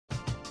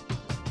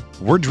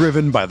We're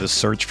driven by the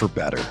search for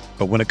better.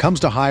 But when it comes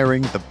to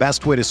hiring, the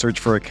best way to search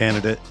for a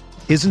candidate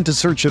isn't to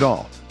search at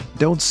all.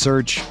 Don't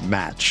search,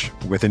 match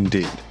with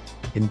Indeed.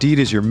 Indeed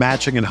is your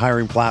matching and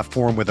hiring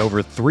platform with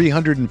over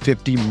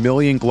 350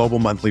 million global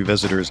monthly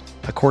visitors,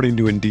 according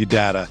to Indeed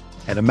data,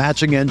 and a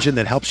matching engine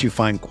that helps you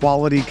find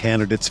quality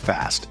candidates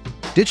fast.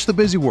 Ditch the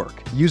busy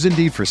work. Use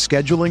Indeed for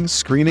scheduling,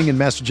 screening, and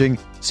messaging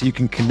so you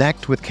can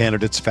connect with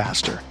candidates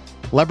faster.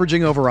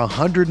 Leveraging over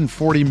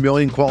 140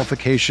 million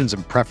qualifications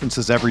and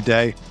preferences every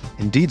day,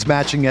 Indeed's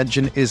matching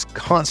engine is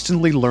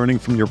constantly learning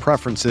from your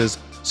preferences,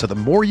 so the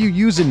more you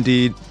use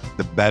Indeed,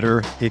 the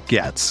better it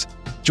gets.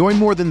 Join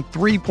more than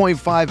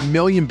 3.5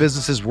 million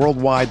businesses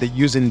worldwide that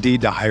use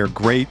Indeed to hire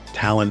great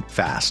talent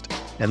fast.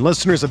 And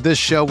listeners of this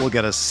show will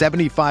get a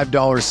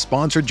 $75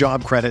 sponsored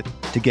job credit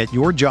to get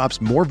your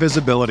jobs more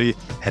visibility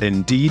at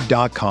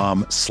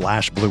Indeed.com/Blue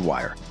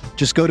Wire.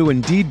 Just go to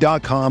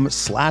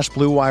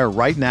Indeed.com/Blue Wire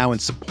right now and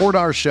support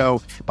our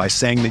show by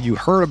saying that you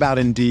heard about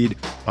Indeed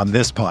on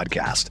this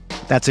podcast.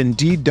 That's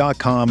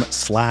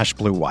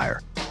Indeed.com/Blue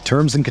Wire.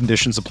 Terms and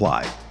conditions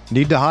apply.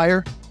 Need to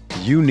hire?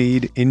 You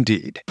need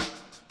Indeed.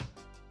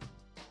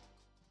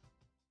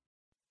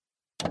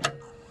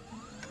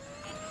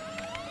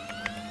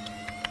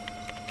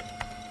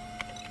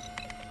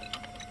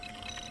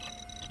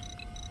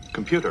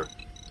 Computer,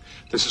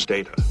 this is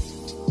Data.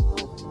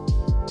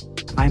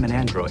 I'm an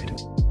android.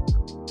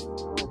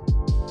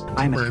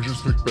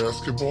 Rangers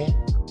Basketball.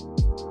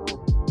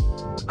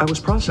 I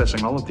was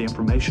processing all of the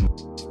information.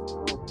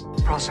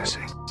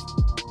 Processing.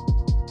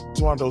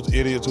 It's one of those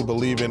idiots who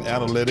believe in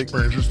analytics.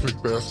 Rangers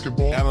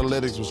Basketball.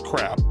 Analytics was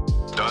crap.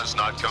 Does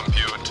not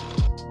compute.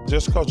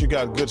 Just because you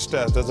got good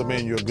stats doesn't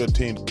mean you're a good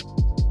team.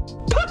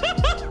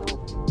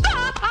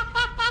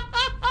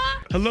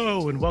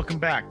 Hello and welcome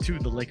back to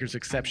the Lakers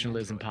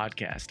Exceptionalism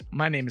Podcast.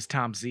 My name is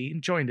Tom Z,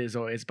 joined as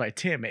always by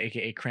Tim,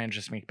 aka Cran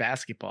Just Make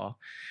Basketball.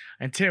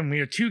 And Tim, we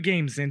are 2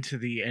 games into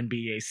the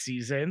NBA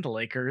season. The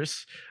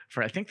Lakers,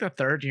 for I think the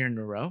 3rd year in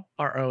a row,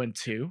 are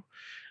 0-2.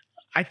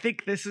 I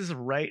think this is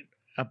right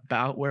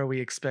about where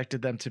we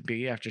expected them to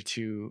be after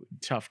 2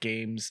 tough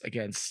games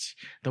against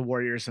the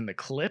Warriors and the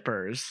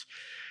Clippers.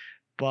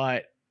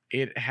 But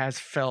it has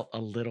felt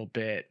a little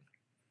bit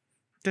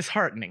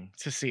disheartening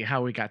to see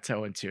how we got to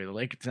 0-2. The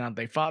Lakers, now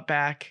they fought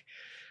back,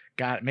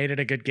 made it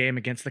a good game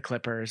against the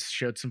Clippers,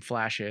 showed some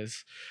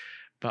flashes,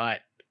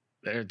 but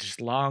there are just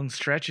long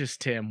stretches,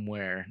 Tim,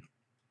 where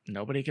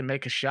nobody can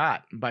make a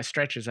shot. By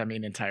stretches, I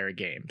mean entire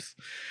games.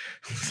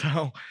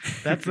 So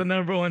that's the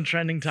number one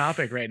trending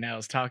topic right now,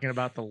 is talking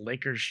about the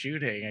Lakers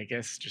shooting. I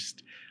guess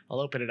just I'll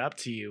open it up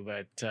to you,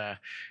 but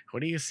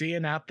what are you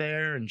seeing out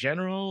there in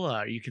general?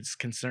 Are you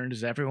concerned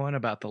as everyone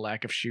about the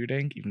lack of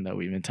shooting, even though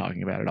we've been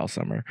talking about it all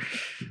summer?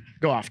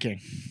 Go off,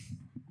 King.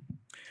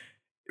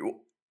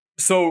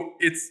 So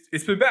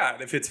it's been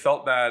bad. If it's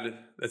felt bad,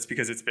 that's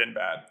because it's been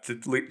bad.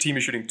 The team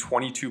is shooting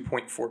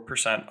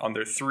 22.4% on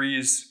their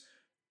threes.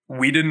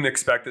 We didn't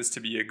expect this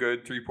to be a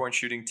good 3-point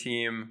shooting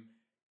team,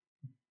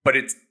 but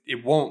it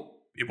won't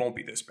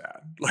be this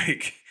bad.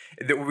 Like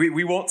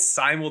we won't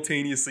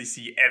simultaneously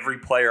see every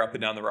player up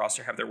and down the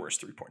roster have their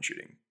worst 3-point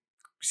shooting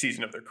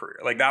season of their career.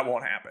 Like that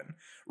won't happen.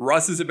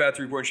 Russ is a bad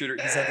 3-point shooter.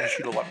 He's not going to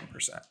shoot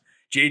 11%.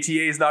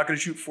 JTA is not going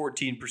to shoot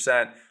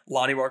 14%.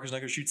 Lonnie Walker's not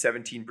going to shoot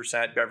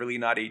 17%. Beverly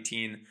not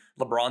 18%.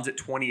 LeBron's at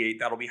 28%.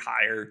 That'll be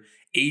higher.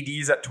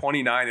 AD's at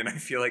 29%, and I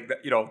feel like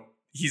that,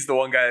 he's the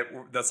one guy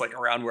that's like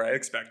around where I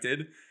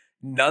expected.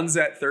 Nunn's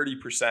at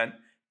 30%,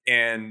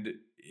 and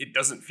it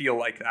doesn't feel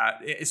like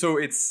that. So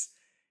it's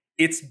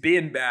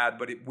been bad,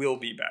 but it will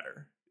be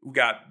better. We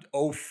got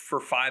 0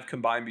 for 5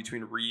 combined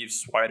between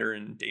Reeves, Swider,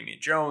 and Damian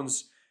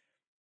Jones.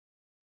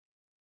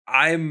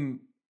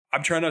 I'm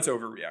trying not to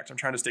overreact. I'm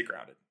trying to stay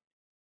grounded.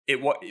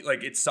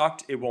 It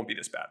sucked. It won't be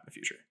this bad in the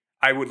future.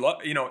 I would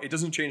love, it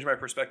doesn't change my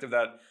perspective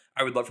that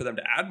I would love for them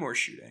to add more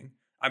shooting.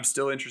 I'm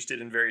still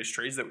interested in various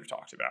trades that we've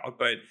talked about,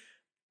 but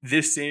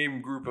this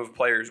same group of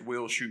players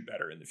will shoot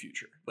better in the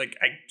future. Like,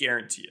 I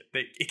guarantee it.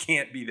 It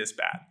can't be this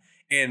bad.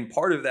 And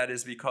part of that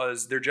is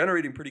because they're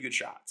generating pretty good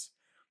shots.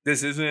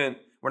 We're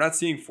not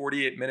seeing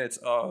 48 minutes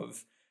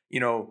of,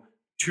 2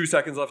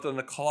 seconds left on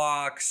the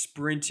clock,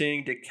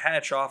 sprinting to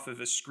catch off of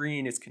a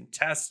screen. It's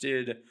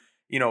contested,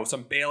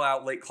 some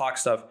bailout, late clock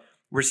stuff.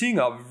 We're seeing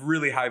a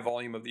really high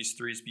volume of these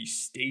threes be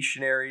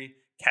stationary,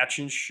 catch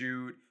and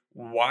shoot,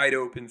 wide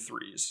open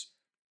threes.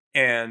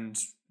 And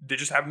they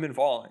just haven't been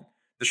falling.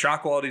 The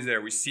shot quality is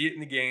there. We see it in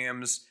the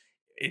games.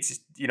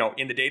 It's,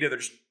 in the data, they're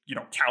just,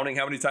 counting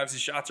how many times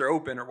these shots are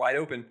open or wide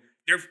open.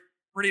 They're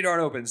pretty darn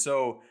open.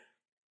 So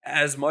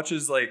as much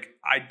as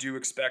I do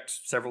expect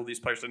several of these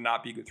players to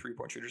not be good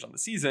 3-point shooters on the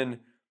season,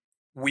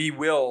 we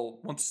will,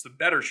 once the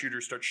better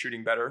shooters start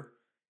shooting better,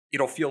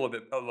 it'll feel a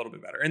little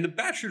bit better. And the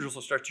bad shooters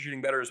will start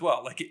shooting better as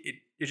well.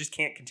 It just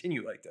can't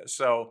continue like this.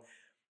 So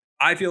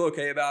I feel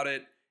okay about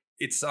it.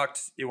 It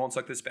sucked. It won't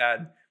suck this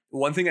bad.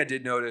 One thing I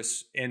did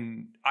notice,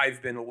 and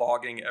I've been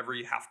logging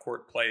every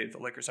half-court play the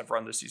Lakers have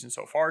run this season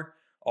so far,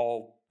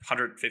 all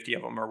 150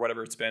 of them or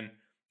whatever it's been,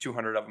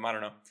 200 of them, I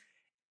don't know.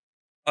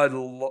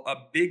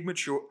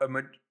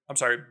 A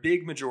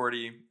big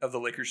majority of the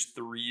Lakers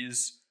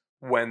threes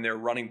when they're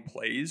running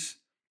plays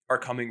are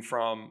coming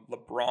from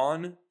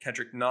LeBron,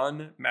 Kendrick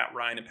Nunn, Matt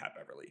Ryan, and Pat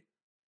Beverly.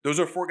 Those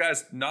are 4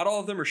 guys. Not all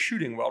of them are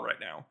shooting well right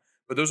now,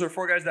 but those are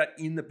 4 guys that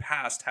in the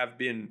past have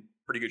been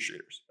pretty good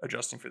shooters,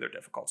 adjusting for their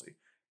difficulty,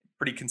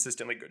 pretty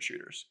consistently good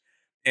shooters.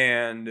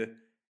 And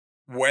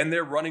when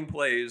they're running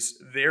plays,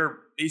 they're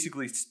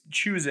basically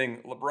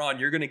choosing, LeBron,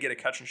 you're going to get a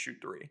catch and shoot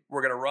 3.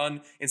 We're going to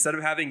run, instead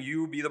of having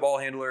you be the ball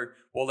handler,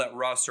 we'll let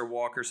Russ or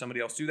Walker or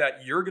somebody else do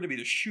that. You're going to be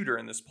the shooter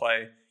in this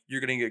play.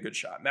 You're going to get a good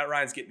shot. Matt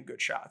Ryan's getting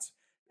good shots.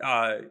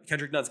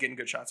 Kendrick Nunn's getting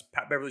good shots.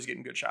 Pat Beverly's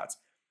getting good shots.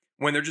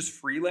 When they're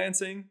just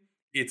freelancing,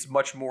 it's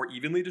much more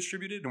evenly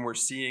distributed, and we're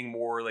seeing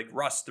more like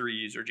Russ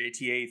threes or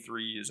JTA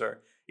threes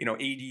or,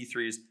 AD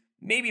threes.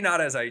 Maybe not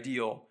as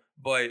ideal,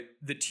 but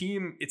the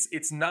team,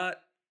 it's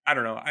not, I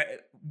don't know.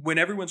 When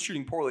everyone's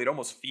shooting poorly, it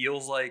almost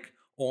feels like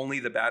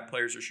only the bad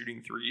players are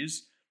shooting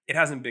threes. It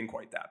hasn't been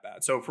quite that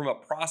bad. So from a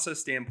process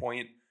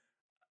standpoint,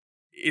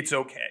 it's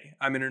okay.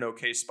 I'm in an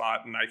okay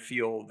spot, and I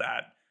feel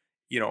that,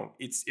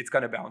 it's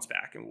going to bounce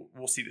back, and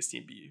we'll see this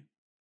team be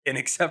an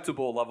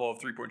acceptable level of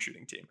 3-point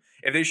shooting team.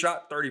 If they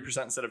shot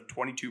 30% instead of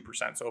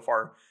 22% so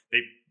far, they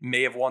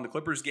may have won the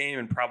Clippers game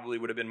and probably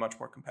would have been much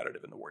more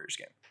competitive in the Warriors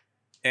game.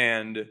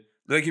 And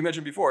like you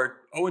mentioned before,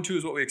 0-2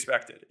 is what we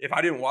expected. If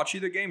I didn't watch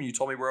either game and you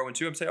told me we're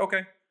 0-2, I'm saying,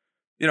 okay,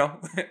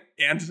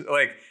 and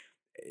like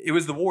it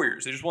was the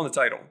Warriors. They just won the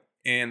title.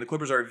 And the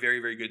Clippers are a very,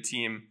 very good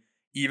team,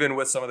 even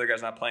with some of their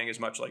guys not playing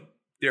as much. Like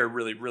they're a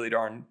really, really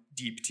darn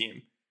deep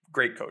team.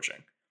 Great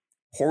coaching.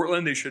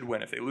 Portland, they should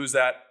win. If they lose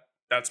that,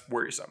 that's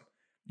worrisome.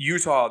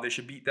 Utah, they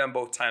should beat them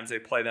both times they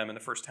play them in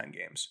the first 10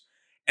 games.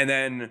 And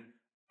then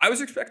I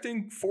was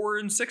expecting 4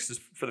 and 6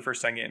 for the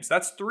first 10 games.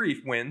 That's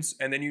 3 wins.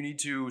 And then you need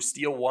to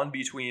steal 1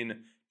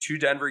 between 2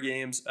 Denver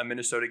games, a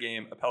Minnesota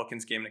game, a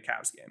Pelicans game, and a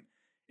Cavs game.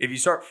 If you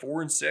start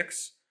 4 and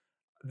 6,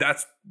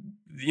 that's,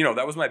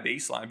 that was my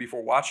baseline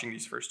before watching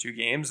these first 2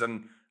 games.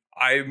 And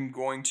I'm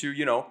going to,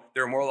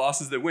 there are more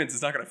losses than wins.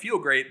 It's not going to feel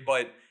great,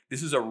 but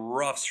this is a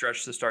rough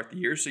stretch to start the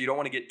year. So you don't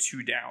want to get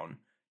too down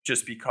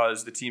just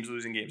because the team's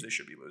losing games they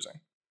should be losing.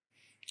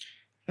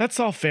 That's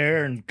all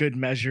fair and good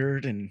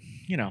measured and,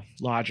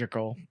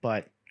 logical,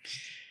 but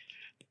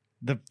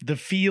the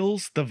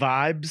feels, the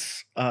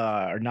vibes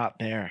are not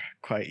there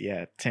quite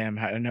yet, Tim.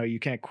 I know you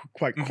can't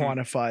quite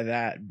quantify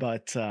that,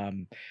 but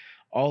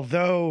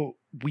although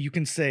you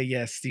can say,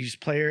 yes, these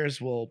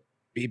players will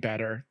be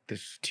better,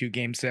 this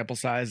 2-game sample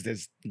size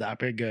is not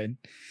very good.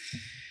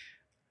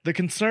 The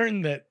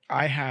concern that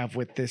I have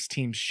with this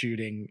team's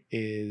shooting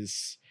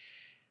is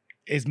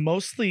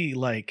mostly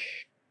like,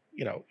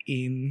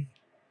 in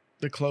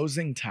the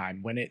closing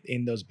time, when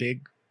in those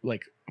big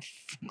like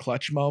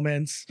clutch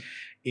moments,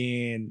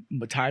 in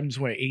times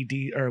where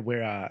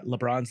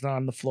LeBron's not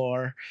on the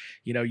floor,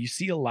 you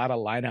see a lot of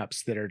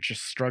lineups that are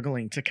just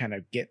struggling to kind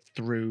of get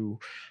through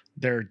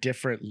their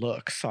different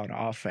looks on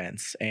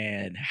offense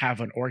and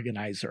have an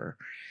organizer.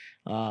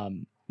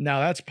 Now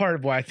that's part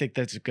of why I think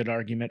that's a good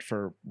argument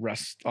for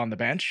Russ on the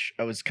bench.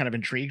 I was kind of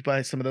intrigued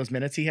by some of those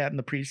minutes he had in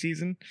the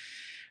preseason,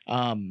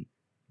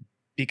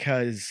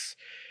 because,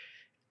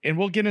 and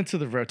we'll get into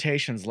the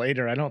rotations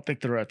later, I don't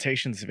think the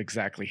rotations have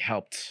exactly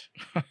helped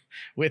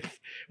with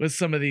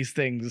some of these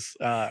things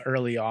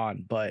early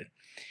on. But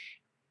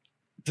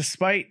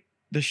despite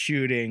the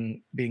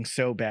shooting being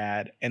so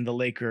bad and the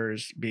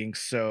Lakers being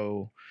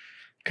so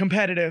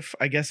competitive,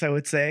 I guess I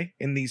would say,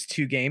 in these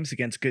 2 games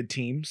against good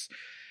teams,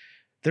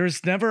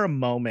 there's never a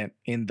moment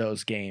in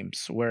those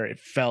games where it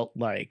felt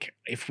like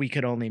if we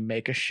could only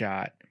make a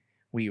shot,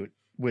 we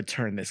would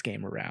turn this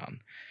game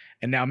around.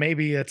 And now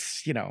maybe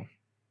it's,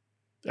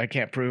 I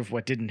can't prove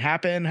what didn't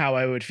happen, how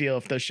I would feel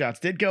if those shots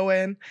did go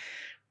in,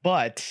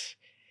 but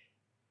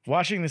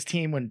watching this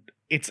team, when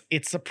it's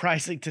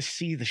surprising to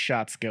see the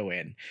shots go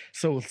in.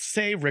 So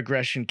say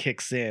regression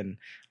kicks in,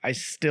 I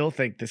still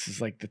think this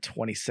is like the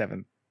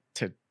 27th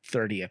to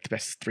 30th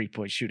best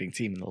 3-point shooting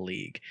team in the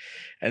league.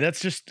 And that's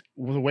just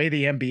the way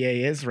the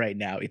NBA is right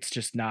now. It's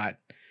just not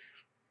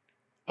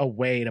a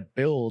way to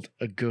build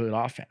a good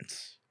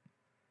offense.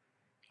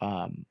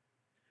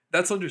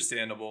 That's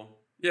understandable.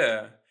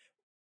 Yeah.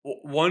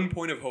 One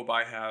point of hope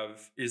I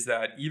have is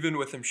that even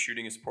with them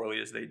shooting as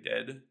poorly as they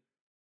did,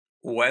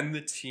 when the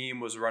team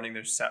was running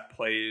their set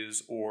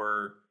plays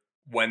or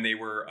when they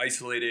were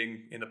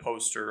isolating in the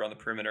post or on the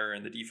perimeter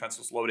and the defense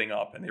was loading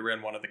up and they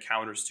ran one of the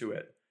counters to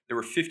it, there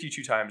were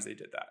 52 times they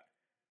did that.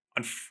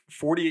 On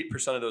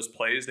 48% of those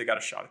plays, they got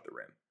a shot at the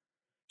rim.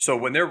 So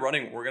when they're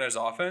running organized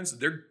offense,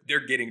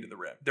 they're getting to the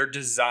rim. They're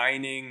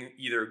designing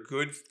either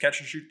good catch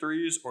and shoot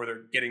threes or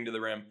they're getting to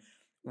the rim.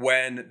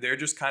 When they're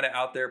just kind of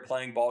out there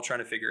playing ball, trying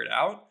to figure it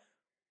out,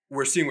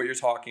 we're seeing what you're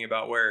talking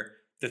about, where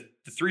the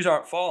threes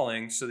aren't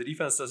falling, so the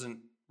defense doesn't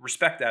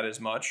respect that as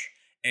much.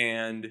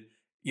 And,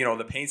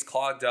 the paint's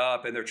clogged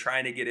up and they're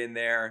trying to get in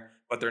there,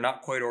 but they're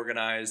not quite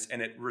organized.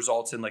 And it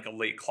results in like a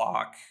late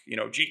clock,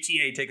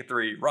 JTA take a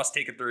 3, Russ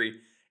take a 3.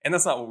 And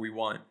that's not what we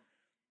want.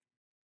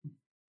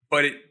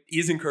 But it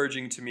is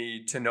encouraging to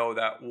me to know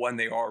that when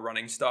they are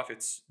running stuff,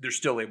 they're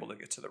still able to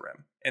get to the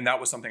rim. And that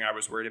was something I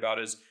was worried about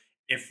is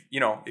if you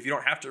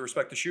don't have to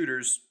respect the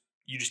shooters,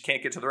 you just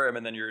can't get to the rim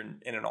and then you're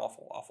in an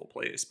awful, awful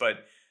place.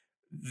 But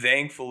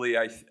thankfully,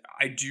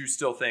 I do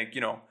still think,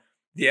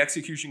 the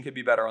execution could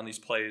be better on these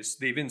plays.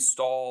 They've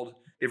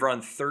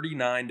run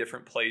 39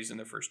 different plays in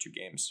their first 2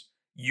 games,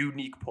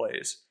 unique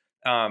plays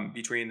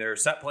between their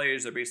set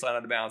plays, their baseline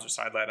out of bounds, or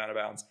sideline out of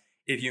bounds.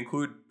 If you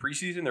include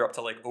preseason, they're up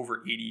to like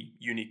over 80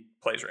 unique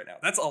plays right now.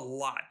 That's a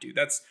lot, dude.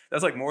 That's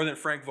like more than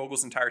Frank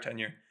Vogel's entire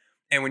tenure.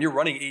 And when you're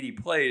running 80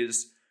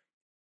 plays,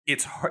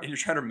 it's hard. You're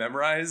trying to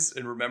memorize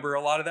and remember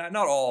a lot of that.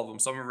 Not all of them.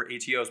 Some of them are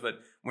ATOs, but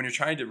when you're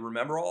trying to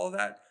remember all of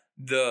that,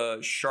 the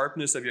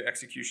sharpness of your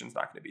execution is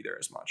not going to be there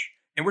as much.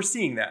 And we're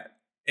seeing that.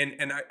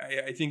 And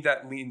I think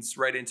that leans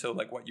right into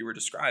like what you were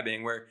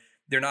describing, where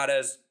they're not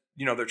as,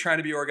 they're trying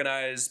to be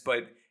organized,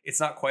 but it's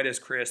not quite as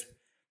crisp.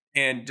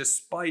 And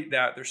despite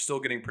that, they're still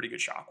getting pretty good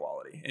shot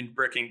quality and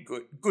bricking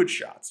good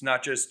shots,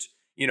 not just,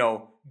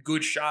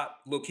 good shot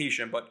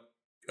location, but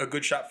a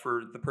good shot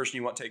for the person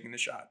you want taking the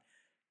shot.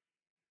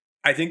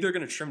 I think they're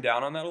going to trim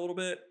down on that a little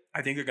bit.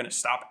 I think they're going to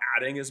stop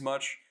adding as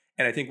much.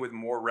 And I think with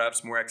more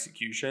reps, more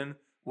execution,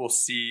 we'll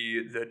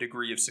see the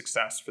degree of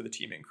success for the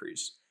team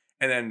increase.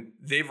 And then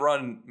they've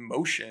run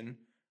motion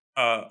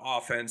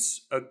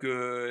offense a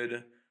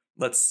good,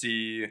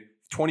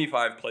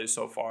 25 plays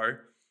so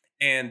far.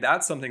 And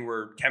that's something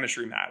where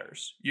chemistry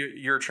matters.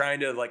 You're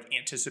trying to like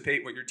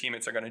anticipate what your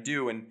teammates are going to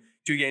do. And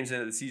 2 games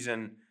into the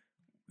season,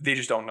 they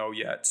just don't know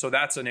yet. So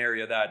that's an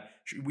area that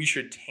we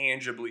should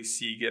tangibly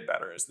see get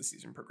better as the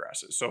season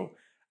progresses. So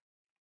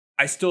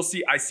I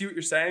see what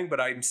you're saying,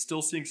 but I'm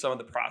still seeing some of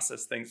the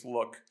process things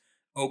look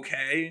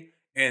okay.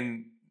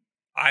 And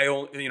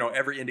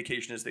every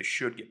indication is they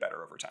should get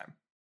better over time.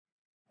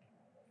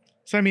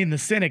 So, I mean, the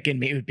cynic in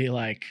me would be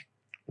like,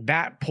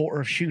 that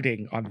poor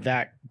shooting on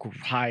that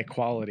high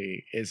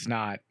quality is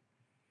not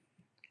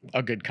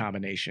a good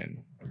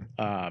combination.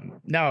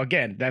 Now,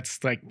 again,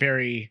 that's like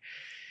very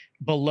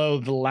below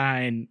the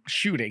line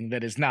shooting.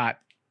 That's not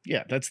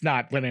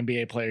when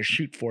NBA players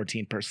shoot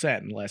 14%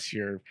 unless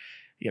you're,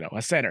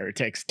 a center. It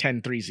takes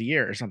 10 threes a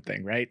year or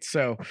something, right?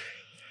 So,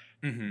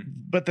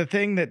 but the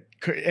thing that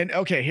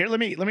here, let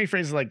me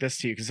phrase it like this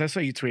to you, because I saw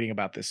you tweeting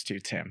about this too,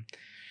 Tim.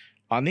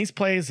 On these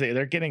plays,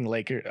 they're getting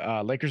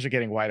Lakers are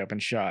getting wide open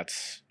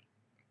shots.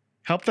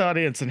 Help the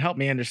audience and help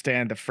me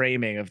understand the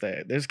framing of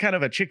there's kind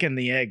of a chicken and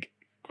the egg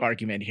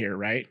argument here,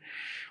 right?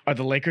 Are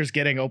the Lakers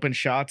getting open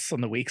shots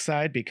on the weak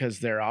side because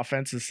their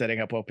offense is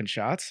setting up open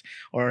shots,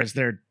 or is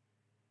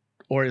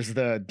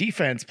the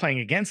defense playing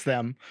against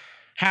them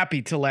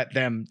happy to let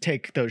them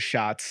take those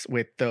shots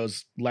with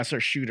those lesser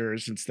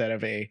shooters instead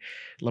of a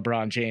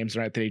LeBron James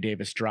or Anthony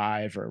Davis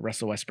drive or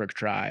Russell Westbrook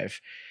drive?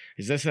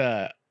 Is this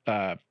a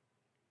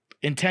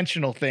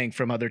intentional thing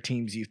from other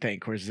teams, you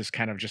think, or is this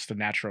kind of just a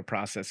natural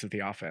process of the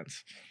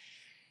offense?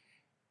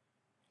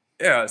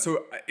 Yeah,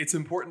 so it's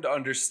important to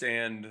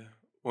understand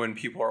when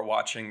people are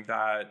watching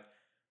that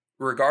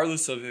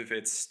regardless of if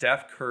it's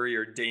Steph Curry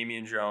or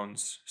Damian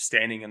Jones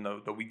standing in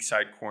the weak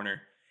side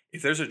corner,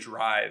 if there's a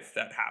drive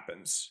that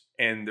happens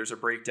and there's a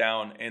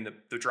breakdown and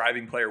the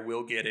driving player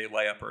will get a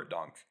layup or a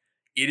dunk,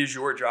 it is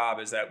your job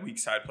as that weak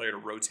side player to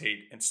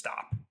rotate and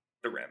stop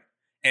the rim.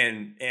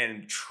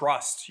 And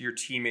trust your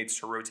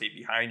teammates to rotate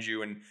behind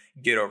you and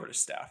get over to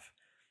Steph.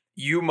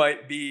 You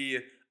might be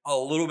a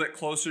little bit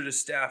closer to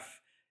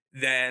Steph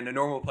than a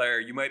normal player.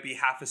 You might be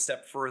half a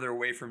step further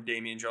away from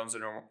Damian Jones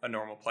than a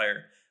normal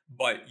player,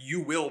 but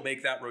you will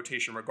make that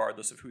rotation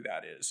regardless of who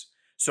that is.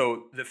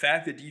 So the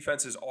fact that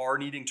defenses are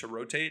needing to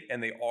rotate,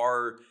 and they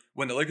are,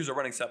 when the Lakers are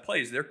running set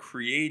plays, they're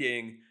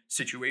creating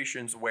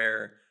situations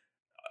where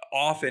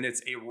often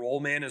it's a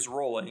roll man is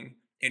rolling,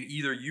 and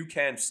either you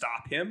can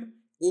stop him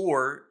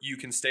or you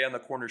can stay on the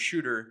corner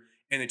shooter,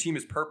 and the team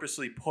is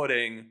purposely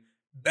putting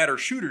better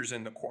shooters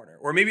in the corner.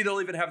 Or maybe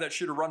they'll even have that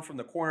shooter run from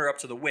the corner up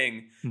to the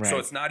wing. Right. So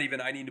it's not even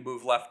I need to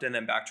move left and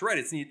then back to right.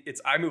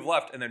 It's I move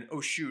left and then,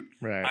 oh, shoot,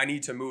 right, I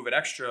need to move an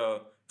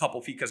extra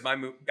couple feet because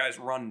my guys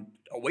run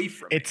away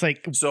from me. It's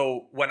like,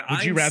 so when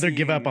would you rather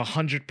give up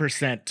 100%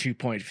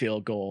 2-point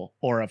field goal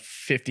or a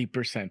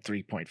 50%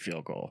 3-point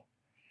field goal?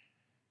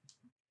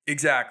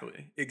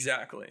 Exactly.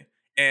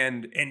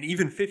 And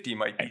even 50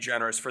 might be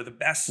generous for the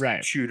best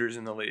shooters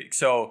in the league.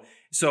 So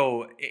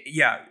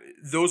yeah,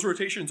 those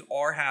rotations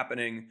are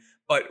happening,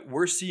 but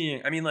we're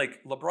seeing, I mean,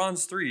 like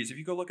LeBron's threes, if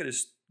you go look at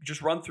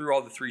just run through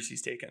all the threes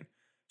he's taken,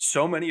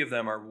 so many of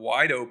them are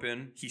wide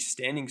open. He's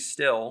standing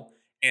still,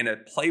 and a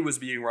play was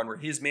being run where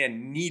his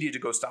man needed to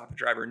go stop a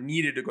driver,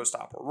 needed to go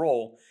stop a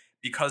roll,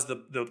 because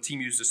the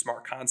team used a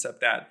smart concept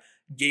that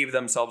gave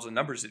themselves a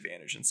numbers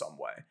advantage in some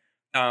way.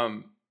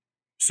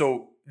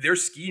 So they're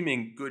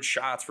scheming good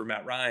shots for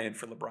Matt Ryan,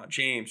 for LeBron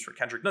James, for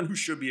Kendrick Nunn, who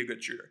should be a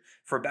good shooter,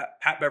 for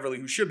Pat Beverly,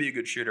 who should be a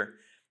good shooter.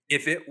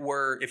 If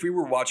we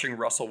were watching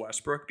Russell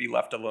Westbrook be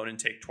left alone and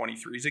take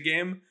 23s a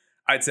game,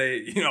 I'd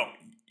say,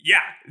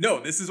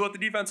 this is what the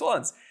defense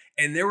wants.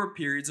 And there were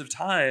periods of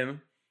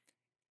time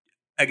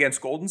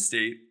against Golden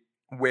State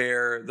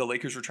where the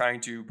Lakers were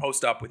trying to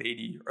post up with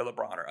AD or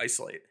LeBron or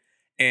isolate.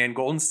 And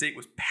Golden State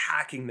was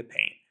packing the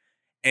paint.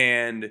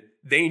 And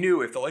they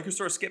knew if the Lakers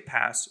throw a skip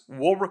pass,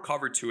 we'll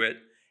recover to it.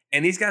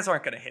 And these guys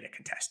aren't going to hit a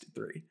contested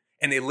three.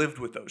 And they lived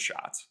with those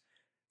shots.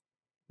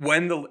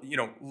 When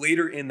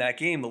later in that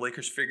game, the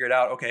Lakers figured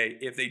out, okay,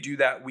 if they do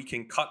that, we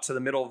can cut to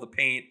the middle of the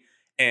paint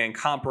and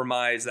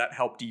compromise that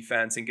help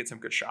defense and get some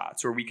good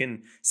shots. Or we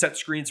can set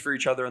screens for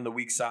each other on the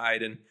weak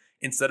side. And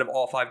instead of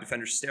all 5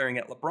 defenders staring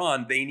at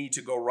LeBron, they need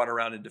to go run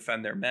around and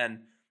defend their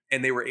men.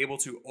 And they were able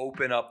to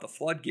open up the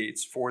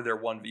floodgates for their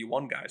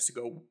 1v1 guys to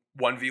go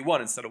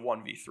 1v1 instead of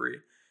 1v3.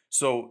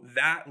 So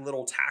that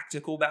little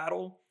tactical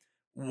battle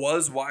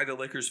was why the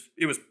Lakers,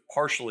 it was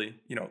partially,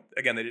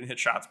 again, they didn't hit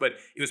shots, but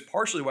it was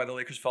partially why the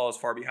Lakers fell as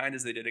far behind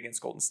as they did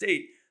against Golden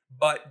State.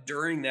 But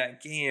during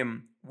that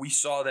game, we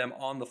saw them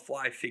on the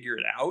fly figure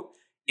it out,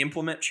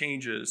 implement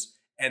changes,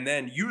 and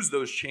then use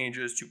those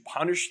changes to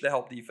punish the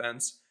help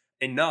defense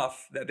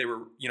enough that they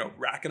were,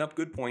 racking up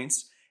good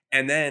points,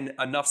 and then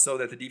enough so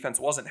that the defense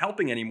wasn't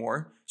helping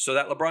anymore, so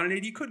that LeBron and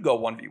AD could go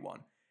 1v1.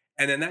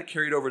 And then that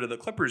carried over to the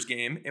Clippers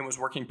game and was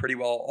working pretty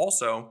well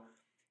also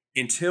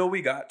until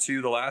we got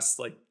to the last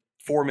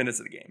 4 minutes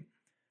of the game.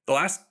 The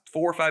last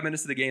 4 or 5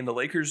 minutes of the game, the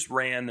Lakers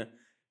ran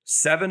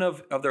 7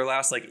 of their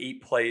last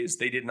 8 plays.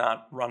 They did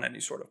not run any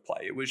sort of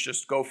play. It was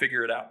just go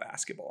figure it out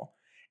basketball.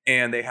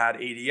 And they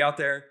had AD out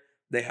there.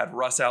 They had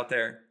Russ out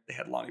there. They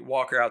had Lonnie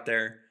Walker out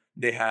there.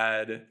 They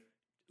had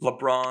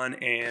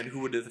LeBron, and who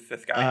would the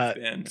 5th guy have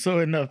been? So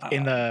in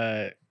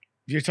the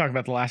you're talking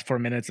about the last 4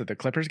 minutes of the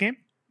Clippers game?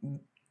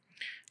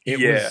 It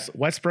was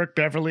Westbrook,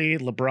 Beverly,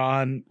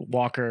 LeBron,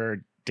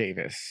 Walker,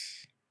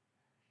 Davis.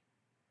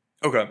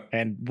 Okay.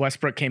 And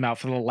Westbrook came out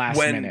for the last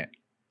minute.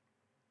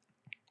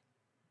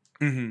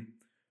 Mm-hmm.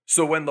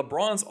 So when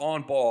LeBron's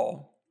on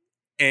ball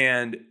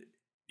and,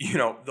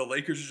 the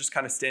Lakers are just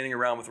kind of standing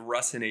around with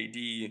Russ and AD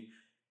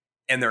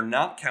and they're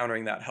not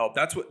countering that help,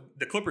 that's what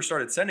the Clippers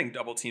started sending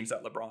double teams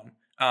at LeBron.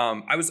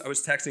 I was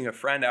texting a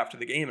friend after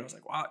the game and I was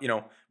like, wow,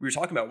 we were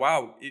talking about,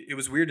 wow, it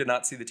was weird to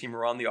not see the team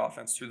run the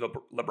offense through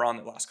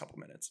LeBron the last couple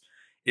minutes.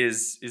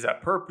 Is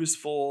that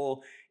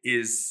purposeful?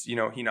 Is, he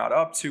not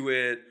up to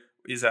it?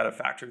 Is that a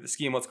factor of the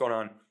scheme? What's going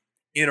on?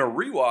 In a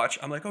rewatch,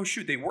 I'm like, oh,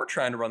 shoot, they were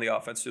trying to run the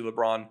offense through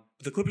LeBron,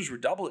 but the Clippers were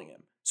doubling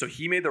him. So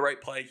he made the right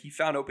play. He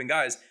found open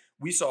guys.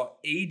 We saw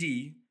AD,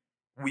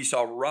 we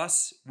saw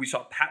Russ, we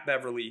saw Pat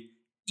Beverly,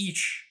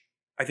 each,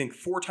 I think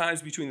 4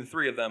 times between the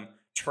 3 of them,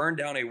 turn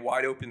down a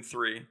wide open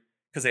 3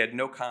 because they had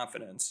no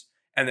confidence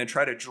and then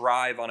try to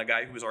drive on a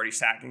guy who was already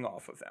sacking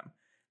off of them.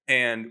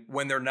 And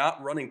when they're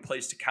not running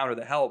plays to counter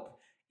the help,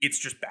 it's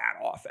just bad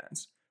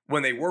offense.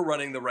 When they were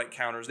running the right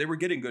counters, they were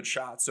getting good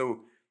shots.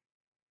 So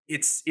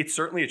it's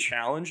certainly a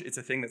challenge. It's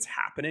a thing that's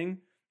happening.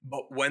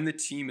 But when the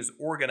team is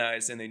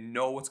organized and they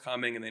know what's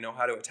coming and they know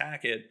how to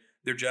attack it,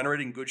 they're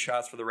generating good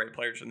shots for the right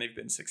players and they've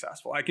been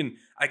successful. I can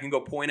go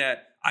point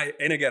at,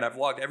 and again, I've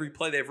logged every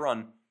play they've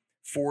run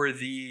for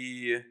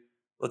the,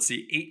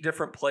 8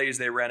 different plays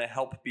they ran a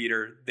help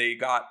beater. They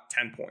got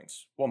 10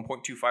 points,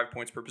 1.25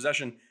 points per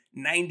possession.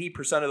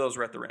 90% of those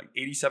were at the rim.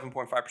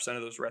 87.5%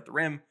 of those were at the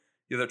rim.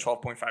 The other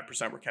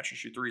 12.5% were catch and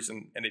shoot threes,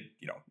 and they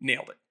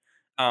nailed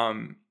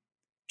it.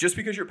 Just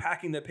because you're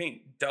packing the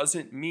paint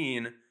doesn't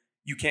mean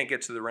you can't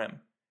get to the rim.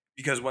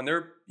 Because when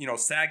they're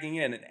sagging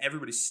in and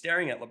everybody's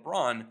staring at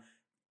LeBron,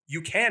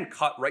 you can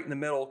cut right in the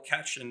middle,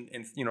 catch and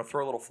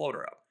throw a little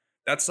floater up.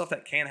 That's stuff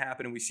that can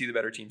happen, and we see the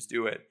better teams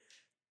do it.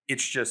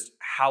 It's just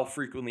how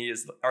frequently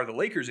are the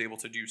Lakers able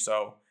to do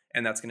so,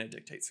 and that's going to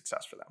dictate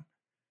success for them.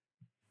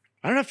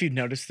 I don't know if you've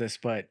noticed this,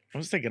 but I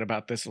was thinking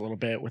about this a little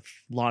bit with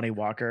Lonnie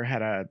Walker.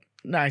 Had a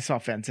nice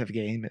offensive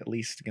game, at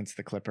least against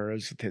the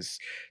Clippers, with his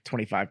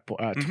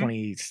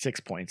 26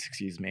 points,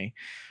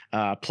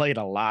 played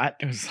a lot.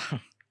 It was a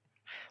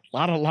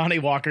lot of Lonnie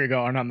Walker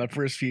going on the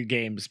first few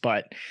games,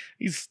 but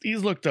he's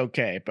looked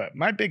okay. But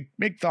my big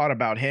thought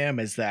about him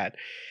is that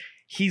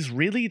he's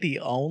really the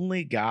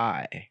only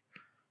guy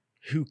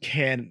who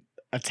can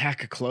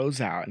attack a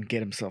closeout and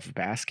get himself a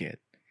basket.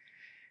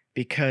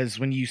 Because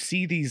when you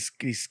see these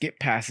skip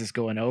passes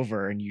going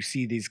over and you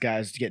see these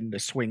guys getting to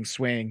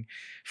swing,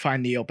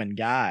 find the open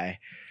guy,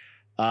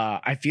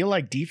 I feel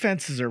like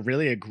defenses are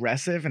really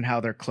aggressive in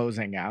how they're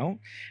closing out,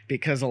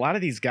 because a lot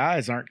of these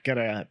guys aren't going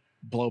to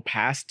blow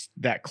past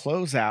that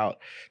closeout,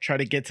 try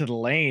to get to the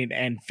lane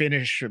and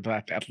finish with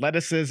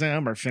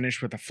athleticism or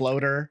finish with a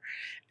floater.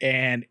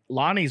 And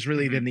Lonnie's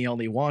really been the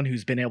only one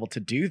who's been able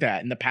to do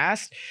that. In the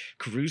past,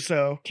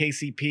 Caruso,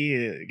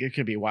 KCP, it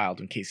could be wild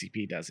when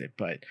KCP does it,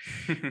 but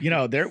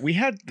we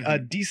had a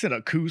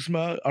decent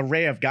Kuzma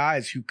array of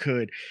guys who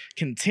could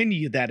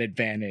continue that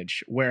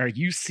advantage, where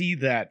you see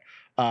that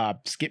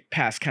skip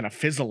pass kind of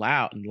fizzle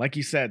out. And like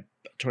you said,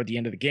 toward the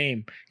end of the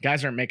game,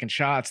 guys aren't making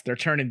shots. They're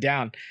turning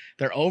down.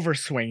 They're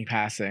overswing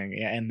passing,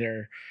 and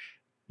they're,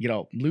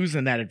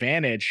 losing that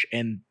advantage,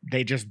 and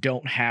they just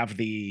don't have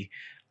the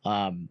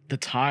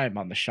time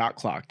on the shot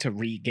clock to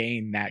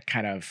regain that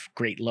kind of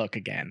great look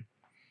again.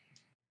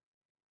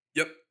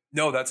 Yep.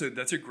 No, that's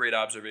a great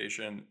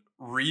observation.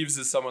 Reeves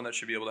is someone that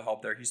should be able to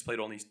help there. He's played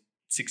only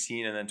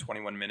 16 and then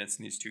 21 minutes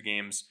in these two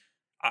games.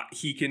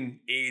 He can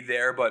aid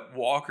there, but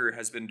Walker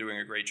has been doing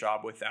a great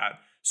job with that.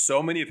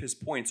 So many of his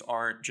points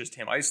aren't just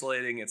him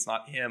isolating. It's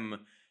not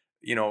him,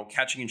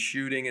 catching and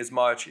shooting as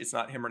much. It's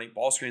not him running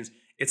ball screens.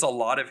 It's a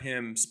lot of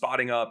him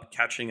spotting up,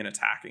 catching and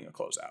attacking a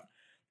closeout.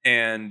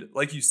 And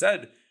like you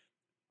said,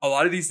 a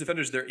lot of these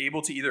defenders, they're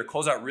able to either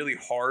close out really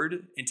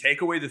hard and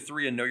take away the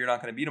three and know you're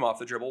not going to beat him off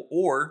the dribble,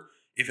 or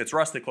if it's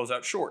Russ, they close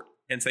out short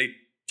and say,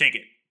 take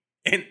it.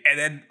 And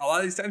then a lot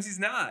of these times he's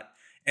not.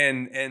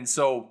 And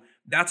so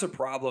that's a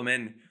problem.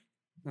 And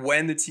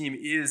when the team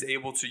is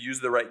able to use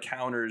the right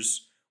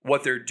counters,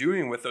 what they're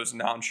doing with those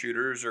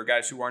non-shooters or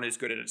guys who aren't as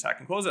good at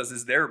attacking closeouts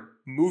is they're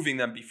moving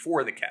them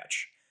before the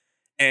catch.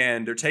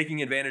 And they're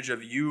taking advantage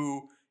of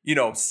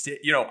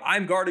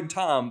I'm guarding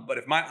Tom, but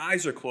if my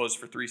eyes are closed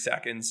for 3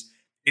 seconds,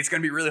 it's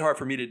going to be really hard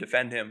for me to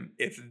defend him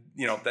if,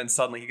 then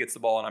suddenly he gets the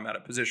ball and I'm out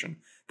of position.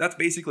 That's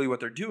basically what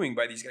they're doing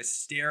by these guys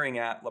staring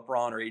at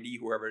LeBron or AD,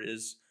 whoever it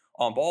is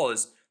on ball,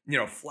 is,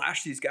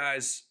 flash these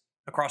guys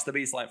across the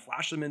baseline,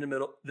 flash them in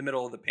the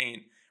middle of the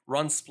paint,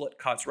 run split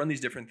cuts, run these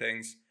different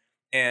things.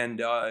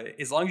 And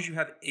as long as you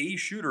have a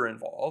shooter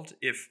involved,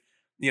 if,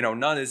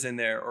 Nunn is in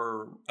there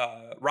or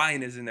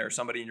Ryan is in there or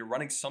somebody, and you're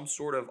running some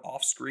sort of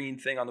off-screen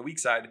thing on the weak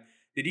side,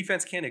 the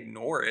defense can't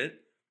ignore it.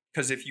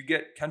 Because if you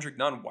get Kendrick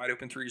Nunn wide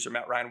open threes or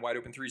Matt Ryan wide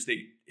open threes,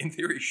 they, in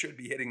theory, should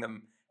be hitting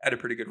them at a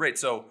pretty good rate.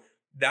 So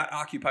that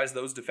occupies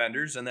those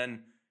defenders. And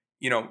then,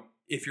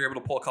 if you're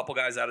able to pull a couple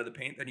guys out of the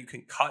paint, then you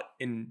can cut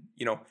and,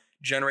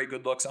 generate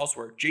good looks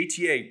elsewhere.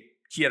 JTA,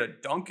 he had a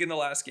dunk in the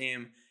last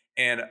game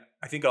and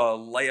I think a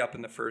layup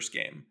in the first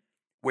game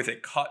with a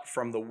cut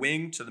from the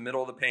wing to the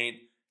middle of the paint.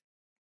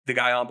 The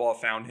guy on ball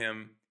found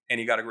him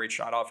and he got a great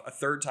shot off. A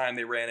third time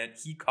they ran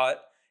it, he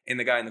cut, and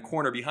the guy in the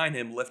corner behind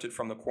him lifted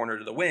from the corner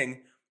to the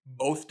wing.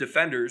 Both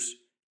defenders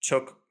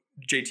took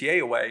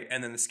JTA away,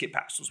 and then the skip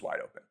pass was wide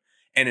open.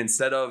 And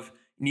instead of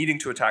needing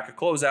to attack a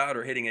closeout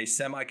or hitting a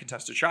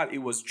semi-contested shot, it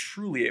was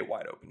truly a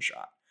wide open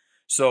shot.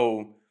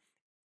 So,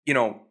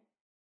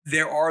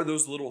 there are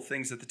those little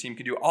things that the team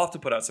can do. I'll have to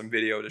put out some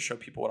video to show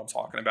people what I'm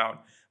talking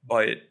about.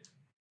 But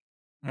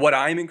what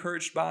I'm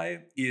encouraged by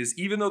is,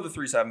 even though the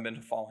threes haven't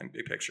been falling,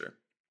 big picture,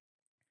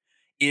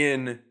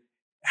 in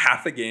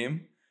half a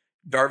game,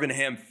 Darvin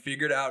Ham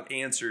figured out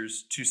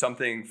answers to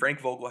something Frank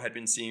Vogel had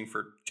been seeing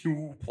for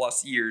 2+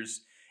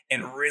 years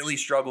and really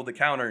struggled to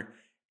counter.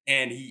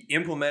 And he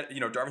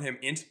Darvin Ham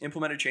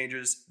implemented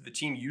changes. The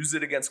team used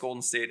it against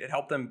Golden State. It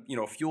helped them,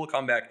 fuel a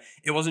comeback.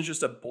 It wasn't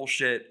just a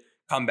bullshit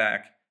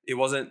comeback. It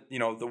wasn't,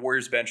 the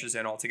Warriors benches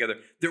in altogether.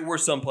 There were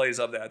some plays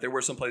of that. There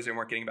were some plays they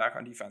weren't getting back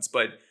on defense.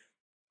 But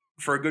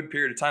for a good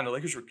period of time, the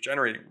Lakers were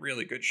generating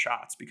really good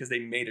shots because they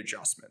made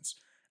adjustments.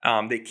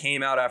 They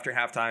came out after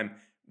halftime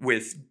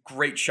with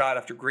great shot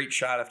after great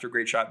shot after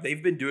great shot.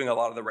 They've been doing a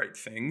lot of the right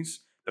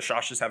things. The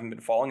shots just haven't been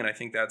falling, and I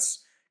think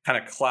that's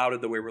kind of clouded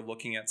the way we're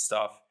looking at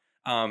stuff.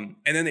 And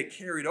then they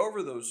carried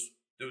over those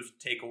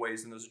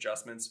takeaways and those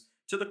adjustments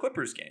to the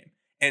Clippers game.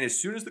 And as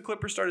soon as the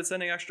Clippers started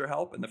sending extra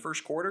help in the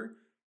first quarter,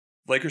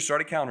 Lakers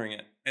started countering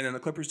it. And then the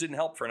Clippers didn't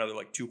help for another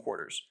 2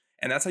 quarters.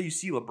 And that's how you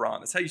see LeBron.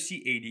 That's how you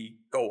see AD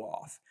go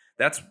off.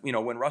 That's,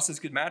 when Russ has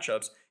good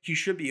matchups, he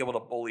should be able to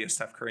bully a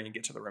Steph Curry and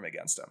get to the rim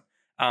against him.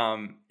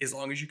 As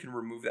long as you can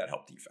remove that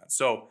help defense.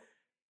 So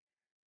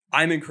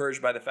I'm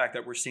encouraged by the fact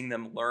that we're seeing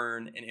them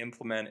learn and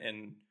implement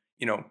and,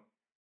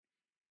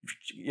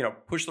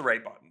 push the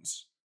right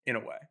buttons in a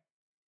way,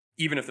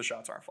 even if the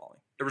shots aren't falling.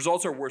 The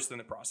results are worse than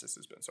the process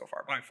has been so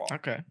far by far.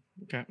 Okay.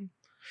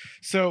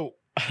 So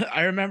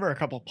I remember a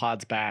couple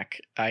pods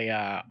back,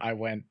 I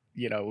went,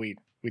 we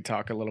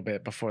talked a little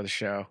bit before the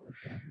show,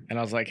 and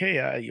I was like,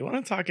 hey, you want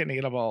to talk any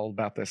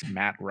about this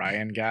Matt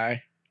Ryan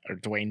guy or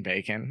Dwayne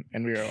Bacon?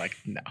 And we were like,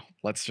 no,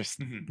 let's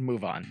just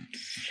move on.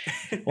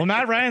 Well,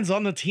 Matt Ryan's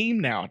on the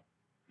team now,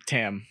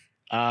 Tim.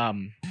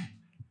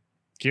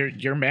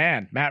 Your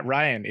man, Matt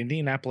Ryan,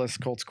 Indianapolis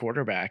Colts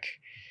quarterback.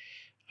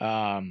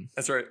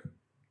 That's right.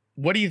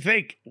 What do you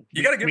think?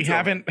 You got to give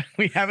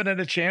we haven't had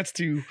a chance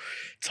to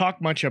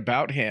talk much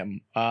about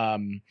him.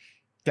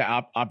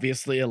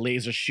 Obviously a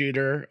laser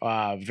shooter,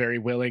 very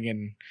willing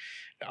and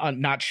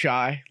not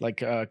shy, like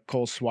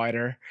Cole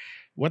Swider.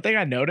 One thing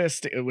I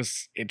noticed, it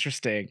was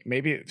interesting.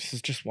 Maybe this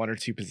is just 1 or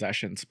 2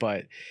 possessions,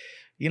 but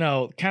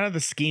kind of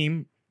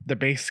the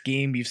base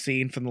scheme you've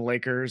seen from the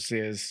Lakers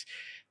is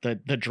the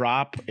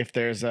drop. If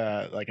there's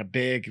a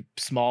big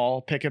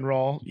small pick and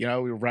roll,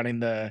 we're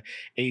running the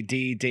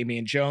AD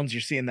Damian Jones.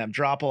 You're seeing them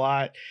drop a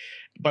lot,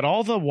 but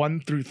all the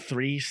 1 through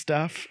 3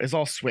 stuff is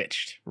all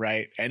switched,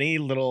 right? Any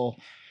little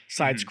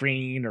side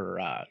screen or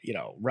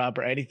rub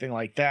or anything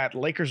like that,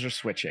 Lakers are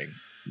switching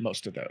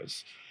most of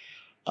those.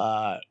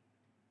 I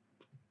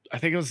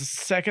think it was the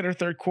second or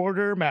third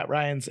quarter, Matt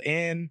Ryan's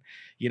in,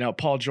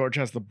 Paul George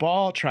has the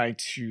ball trying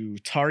to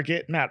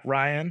target Matt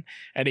Ryan,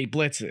 and he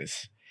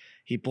blitzes.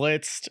 He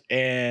blitzed,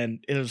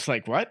 and it was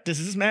like, what?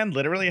 Does this man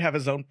literally have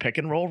his own pick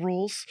and roll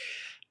rules?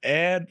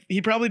 And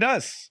he probably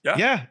does.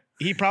 Yeah,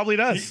 he probably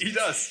does. He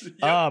does.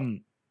 Yep.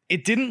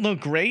 it didn't look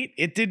great.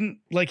 It didn't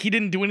he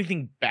didn't do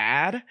anything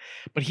bad,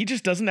 but he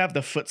just doesn't have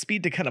the foot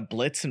speed to kind of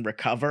blitz and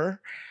recover,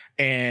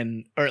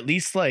 or at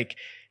least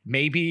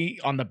maybe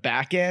on the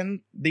back end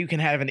you can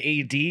have an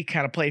AD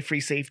kind of play free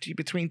safety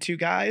between two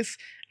guys,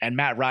 and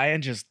Matt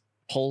Ryan just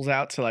pulls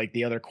out to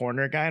the other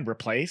corner guy and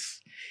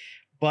replace.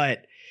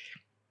 But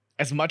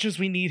as much as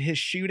we need his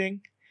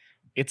shooting,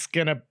 it's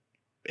gonna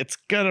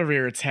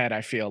rear its head, I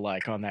feel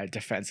like, on that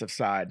defensive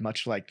side,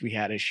 much like we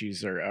had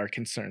issues or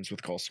concerns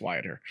with Cole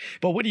Swider.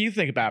 But what do you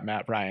think about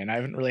Matt Ryan? I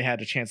haven't really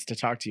had a chance to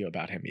talk to you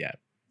about him yet.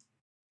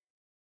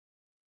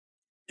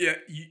 Yeah,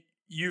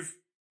 you've,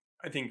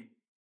 I think,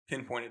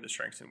 pinpointed the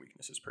strengths and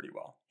weaknesses pretty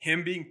well.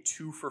 Him being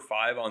 2 for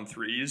 5 on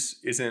threes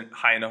isn't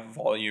high enough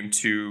volume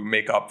to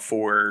make up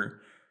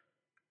for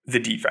the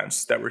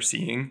defense that we're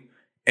seeing.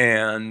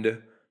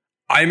 And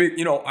I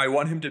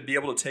want him to be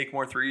able to take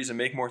more threes and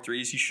make more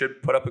threes. He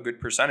should put up a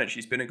good percentage.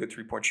 He's been a good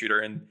 3-point shooter,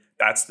 and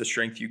that's the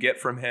strength you get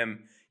from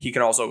him. He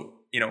can also,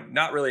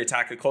 not really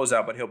attack a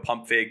closeout, but he'll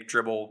pump fake,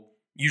 dribble,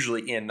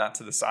 usually in, not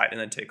to the side, and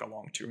then take a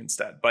long 2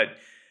 instead. But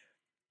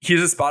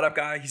he's a spot up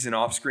guy. He's an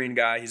off screen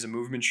guy. He's a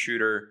movement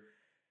shooter.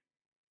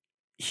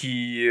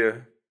 He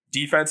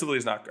defensively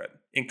is not good.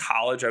 In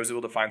college, I was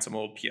able to find some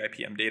old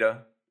PIPM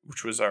data,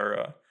 which was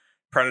our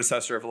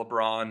predecessor of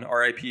LeBron.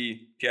 RIP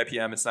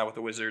PIPM. It's now with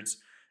the Wizards.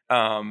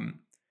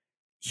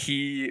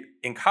 He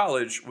in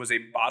college was a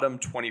bottom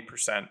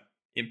 20%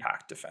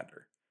 impact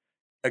defender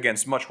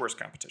against much worse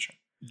competition.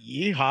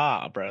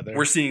 Yeehaw, brother.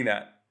 We're seeing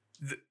that.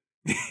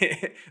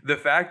 The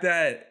fact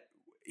that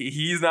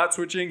he's not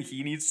switching,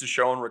 he needs to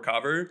show and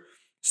recover,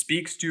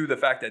 speaks to the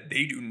fact that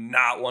they do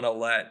not want to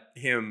let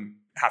him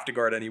have to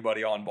guard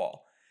anybody on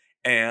ball.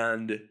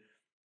 And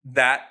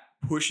that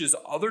pushes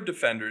other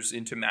defenders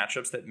into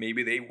matchups that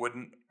maybe they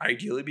wouldn't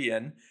ideally be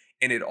in.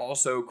 And it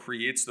also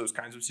creates those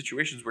kinds of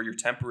situations where you're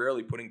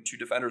temporarily putting 2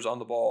 defenders on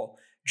the ball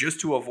just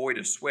to avoid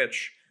a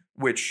switch,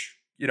 which,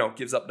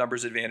 gives up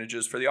numbers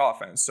advantages for the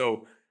offense.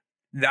 So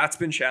that's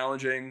been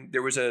challenging.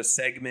 There was a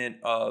segment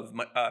of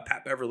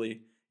Pat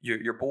Beverly,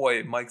 your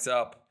boy, Mike's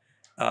up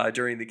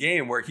during the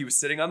game, where he was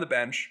sitting on the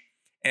bench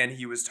and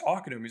he was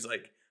talking to him. He's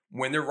like,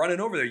 when they're running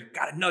over there, you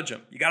got to nudge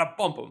him. You got to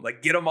bump him,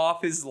 get him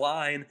off his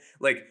line,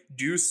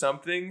 do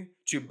something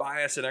to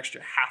buy us an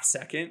extra half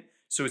second.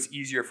 So it's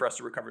easier for us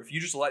to recover. If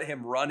you just let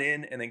him run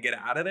in and then get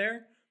out of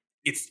there,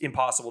 it's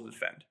impossible to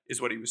defend,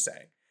 is what he was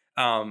saying.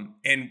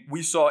 And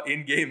we saw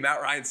in-game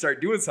Matt Ryan start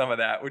doing some of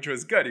that, which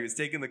was good. He was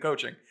taking the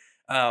coaching.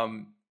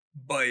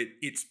 But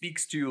it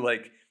speaks to,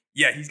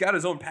 he's got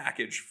his own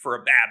package for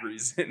a bad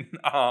reason,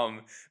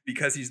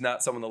 because he's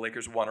not someone the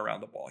Lakers want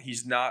around the ball.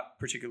 He's not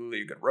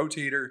particularly a good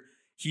rotator.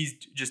 He's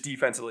just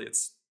defensively,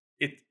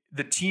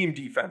 the team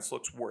defense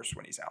looks worse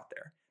when he's out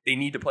there. They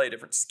need to play a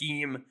different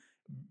scheme,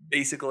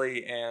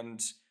 basically, and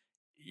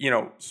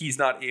he's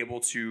not able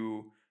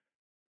to,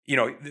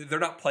 they're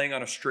not playing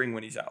on a string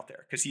when he's out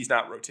there because he's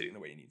not rotating the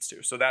way he needs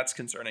to. So that's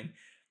concerning.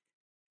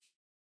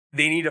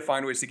 They need to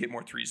find ways to get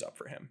more threes up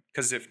for him,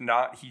 because if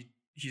not,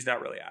 he's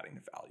not really adding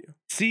the value.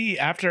 See,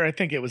 after I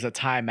think it was a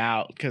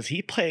timeout, because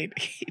he played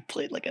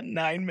like a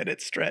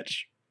 9-minute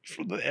stretch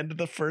from the end of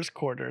the first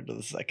quarter to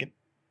the second.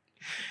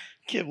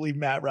 Can't believe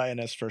Matt Ryan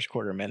has first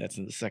quarter minutes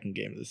in the second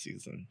game of the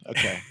season.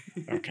 Okay.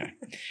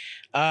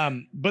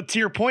 But to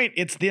your point,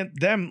 it's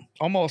them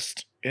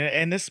almost,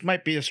 and this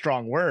might be a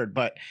strong word,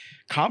 but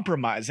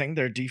compromising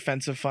their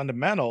defensive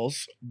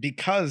fundamentals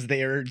because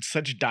they are in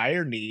such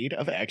dire need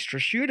of extra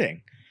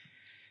shooting.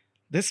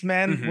 This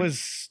man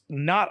was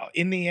not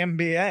in the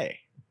NBA,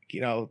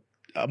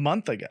 a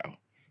month ago,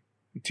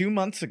 2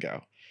 months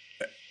ago.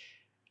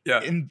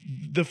 Yeah. And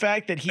the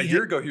fact that a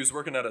year ago, he was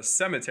working at a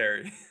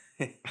cemetery.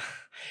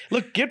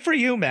 Look, good for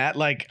you, Matt.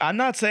 I'm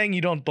not saying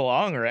you don't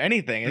belong or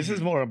anything. This is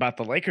more about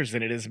the Lakers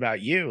than it is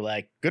about you.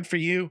 Good for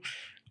you.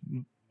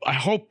 I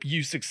hope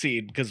you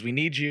succeed because we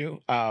need you.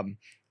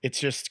 It's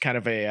just kind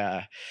of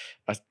a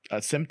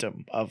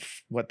symptom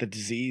of what the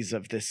disease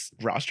of this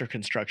roster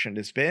construction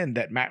has been,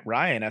 that Matt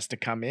Ryan has to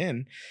come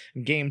in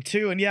game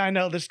 2. And yeah, I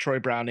know there's Troy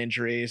Brown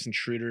injuries and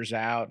Schroeder's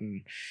out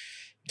and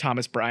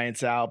Thomas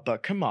Bryant's out,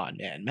 but come on,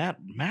 man.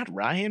 Matt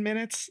Ryan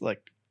minutes?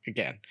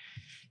 Again,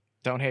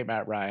 don't hate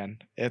Matt Ryan.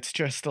 It's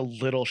just a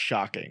little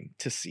shocking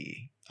to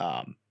see.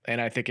 And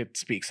I think it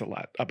speaks a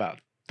lot about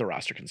the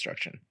roster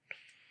construction.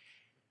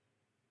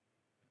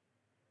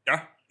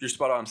 Yeah, you're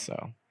spot on.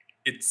 So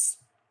it's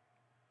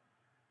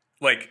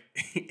like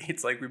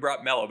we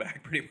brought Melo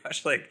back pretty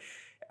much.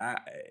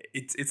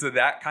 It's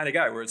that kind of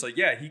guy where it's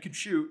he can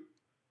shoot.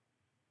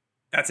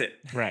 That's it.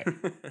 Right.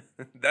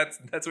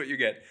 that's what you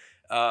get.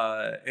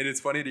 And it's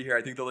funny to hear.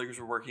 I think the Lakers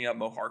were working out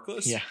Mo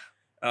Harkless.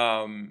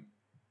 Yeah.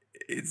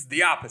 It's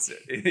the opposite.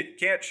 It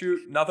can't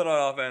shoot, nothing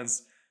on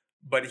offense,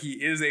 but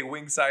he is a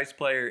wing-sized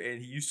player,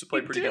 and he used to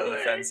play pretty good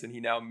defense, and he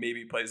now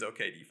maybe plays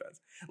okay defense.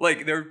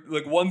 They're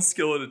one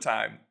skill at a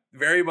time.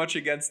 Very much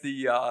against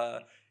the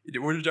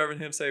what did Darvin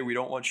Ham say? We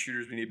don't want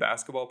shooters, we need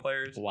basketball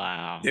players.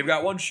 Wow. They've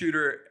got one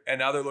shooter, and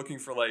now they're looking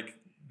for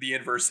the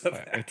inverse of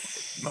that.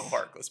 Mo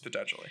Harkless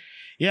potentially.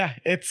 Yeah,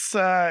 it's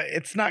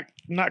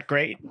not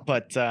great,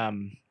 but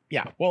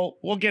Yeah, well,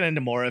 we'll get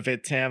into more of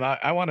it, Tim.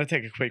 I want to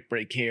take a quick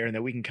break here, and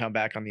then we can come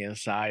back on the other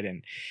side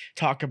and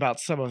talk about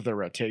some of the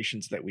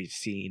rotations that we've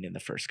seen in the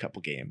first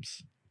couple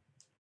games.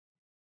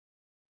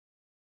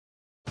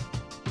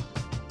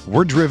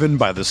 We're driven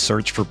by the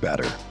search for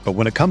better. But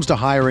when it comes to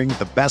hiring,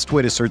 the best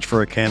way to search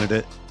for a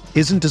candidate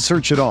isn't to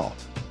search at all.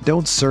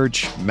 Don't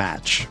search,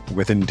 match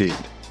with Indeed.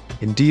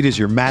 Indeed is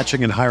your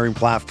matching and hiring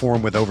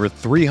platform with over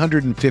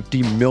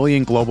 350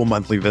 million global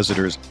monthly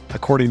visitors,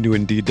 according to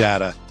Indeed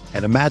data,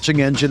 and a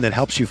matching engine that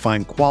helps you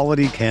find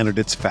quality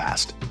candidates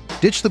fast.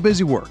 Ditch the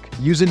busy work.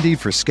 Use Indeed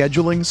for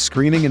scheduling,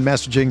 screening, and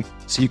messaging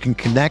so you can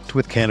connect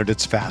with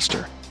candidates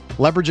faster.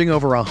 Leveraging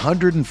over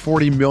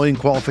 140 million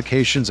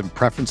qualifications and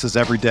preferences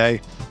every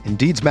day,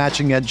 Indeed's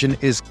matching engine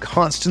is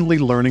constantly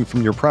learning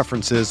from your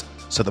preferences,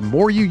 so the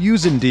more you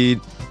use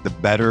Indeed, the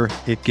better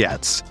it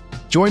gets.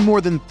 Join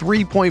more than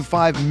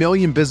 3.5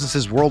 million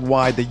businesses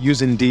worldwide that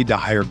use Indeed to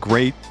hire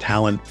great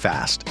talent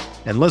fast.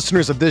 And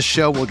listeners of this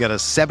show will get a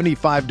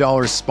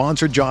 $75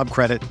 sponsored job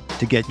credit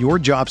to get your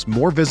jobs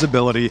more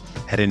visibility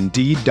at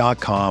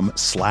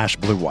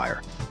Indeed.com/Blue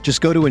Wire. Just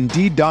go to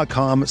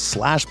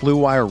Indeed.com/Blue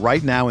Wire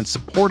right now and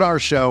support our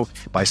show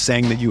by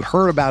saying that you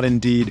heard about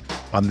Indeed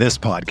on this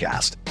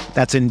podcast.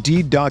 That's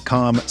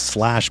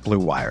Indeed.com/Blue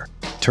Wire.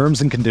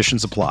 Terms and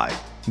conditions apply.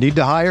 Need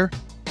to hire?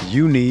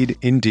 You need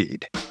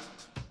Indeed.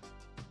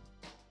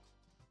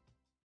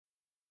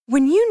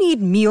 When you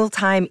need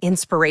mealtime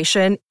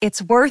inspiration,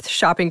 it's worth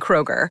shopping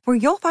Kroger, where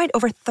you'll find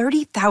over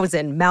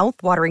 30,000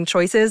 mouth-watering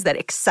choices that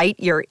excite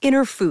your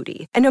inner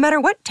foodie. And no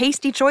matter what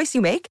tasty choice you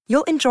make,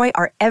 you'll enjoy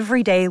our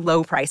everyday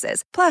low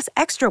prices, plus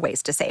extra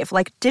ways to save,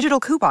 like digital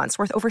coupons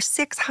worth over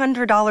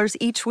 $600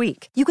 each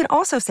week. You can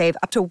also save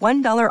up to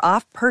 $1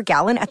 off per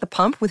gallon at the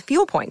pump with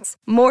fuel points.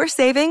 More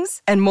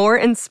savings and more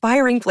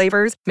inspiring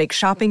flavors make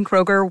shopping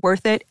Kroger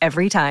worth it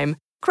every time.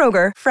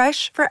 Kroger,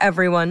 fresh for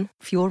everyone.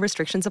 Fuel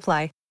restrictions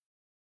apply.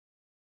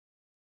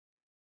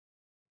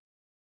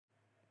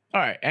 All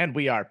right, and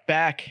we are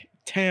back.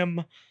 Tim,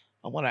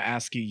 I want to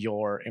ask you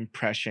your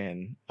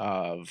impression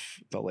of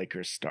the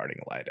Lakers starting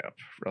lineup.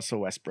 Russell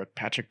Westbrook,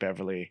 Patrick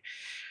Beverley,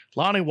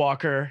 Lonnie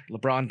Walker,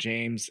 LeBron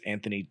James,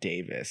 Anthony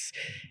Davis.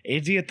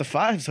 AD at the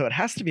 5, so it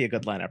has to be a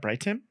good lineup, right,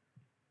 Tim?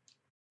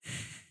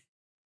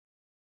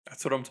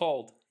 That's what I'm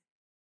told.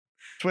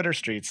 Twitter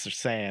streets are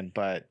saying,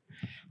 but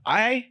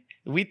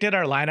we did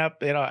our lineup,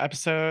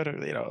 episode,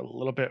 a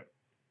little bit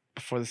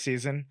before the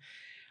season.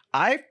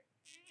 I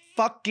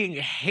fucking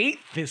hate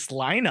this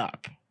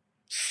lineup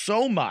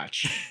so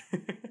much.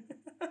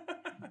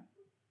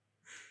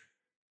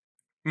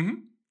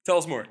 Tell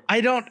us more.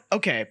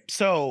 Okay,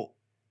 so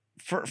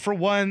for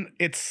one,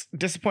 it's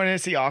disappointing to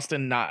see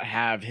Austin not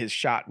have his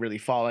shot really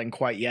falling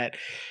quite yet.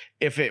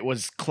 If it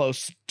was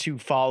close to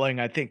falling,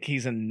 I think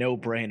he's a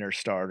no-brainer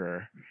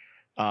starter.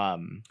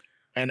 And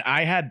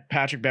I had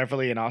Patrick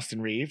Beverley and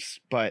Austin Reeves,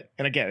 and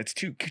again, it's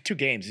two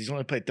games. He's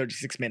only played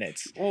 36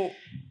 minutes. Well,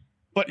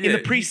 but in the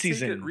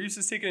preseason, Reeves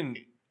has taken,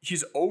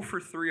 he's 0 for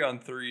 3 on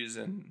threes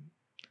and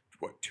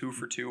 2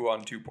 for 2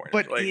 on 2-pointers.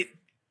 But it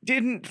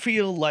didn't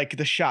feel like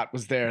the shot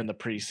was there in the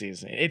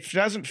preseason. It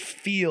doesn't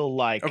feel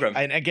like,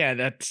 and again,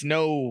 that's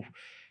no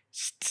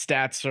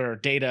stats or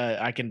data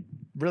I can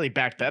really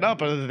back that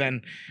up other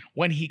than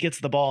when he gets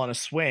the ball in a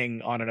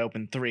swing on an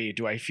open 3,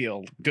 do I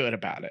feel good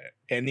about it?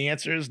 And the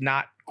answer is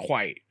not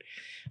quite.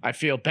 I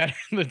feel better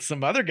than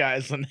some other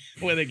guys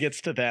when it gets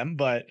to them,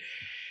 but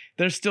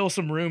there's still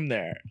some room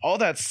there. All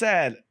that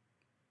said,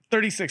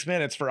 36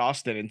 minutes for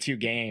Austin in 2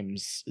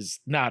 games is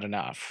not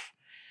enough.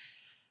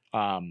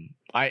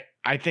 I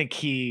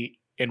think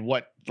and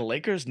what the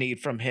Lakers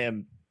need from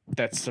him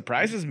that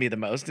surprises me the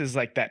most is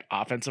like that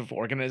offensive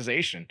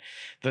organization,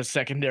 the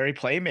secondary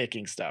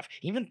playmaking stuff,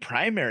 even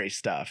primary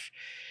stuff,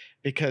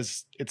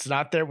 because it's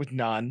not there with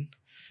Nunn.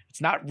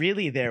 It's not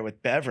really there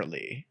with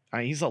Beverley.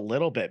 He's a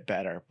little bit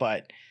better,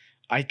 but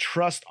I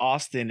trust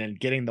Austin in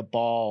getting the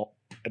ball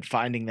and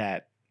finding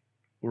that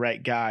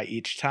right guy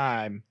each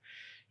time,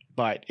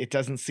 but it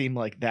doesn't seem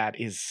like that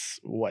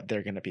is what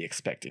they're going to be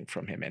expecting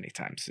from him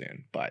anytime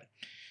soon. But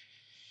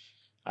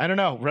I don't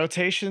know.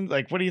 Rotation,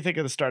 like, what do you think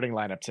of the starting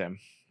lineup, Tim?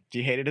 Do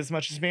you hate it as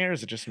much as me, or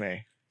is it just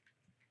me?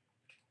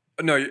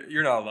 No,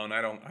 you're not alone.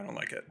 I don't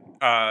like it.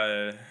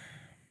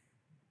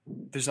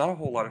 There's not a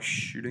whole lot of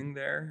shooting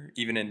there,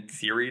 even in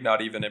theory,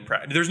 not even in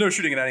practice. There's no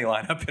shooting in any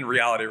lineup in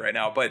reality right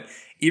now, but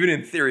even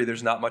in theory,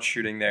 there's not much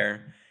shooting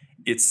there.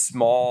 It's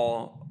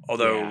small,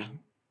 although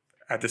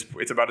at this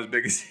point, it's about as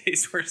big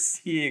as we're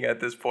seeing at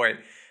this point.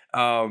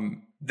 The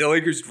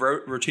Lakers'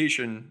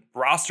 rotation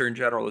roster in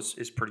general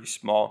is pretty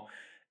small.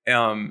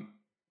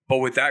 But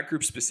with that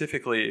group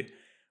specifically,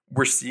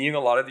 we're seeing a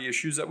lot of the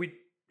issues that we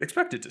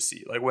expected to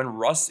see. Like when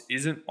Russ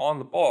isn't on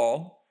the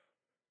ball,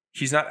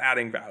 he's not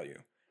adding value.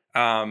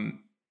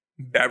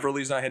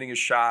 Beverly's not hitting his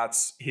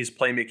shots. His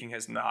playmaking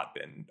has not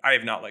been. I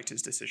have not liked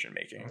his decision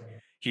making.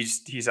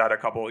 He's had a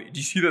couple. Do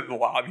you see that the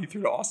lob he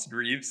threw to Austin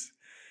Reeves?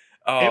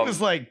 It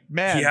was like,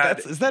 man,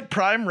 is that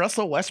prime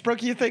Russell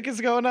Westbrook you think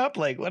is going up?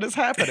 Like, what is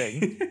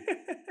happening?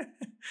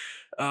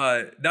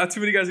 Not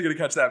too many guys are going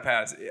to catch that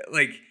pass.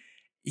 Like,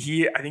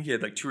 I think he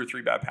had like 2 or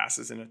 3 bad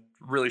passes in a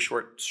really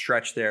short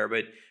stretch there,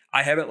 but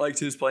I haven't liked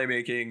his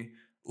playmaking.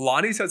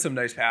 Lonnie's had some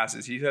nice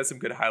passes. He's had some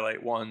good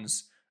highlight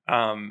ones.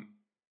 But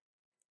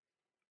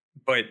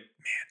man,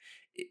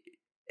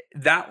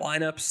 that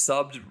lineup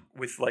subbed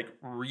with like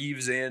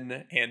Reeves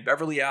in and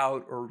Beverly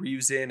out, or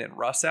Reeves in and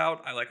Russ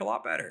out, I like a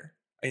lot better,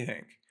 I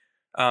think.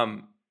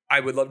 I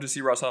would love to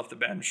see Russ off the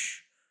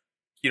bench,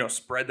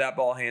 spread that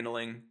ball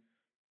handling,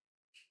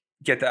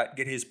 get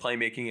his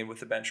playmaking in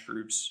with the bench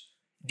groups.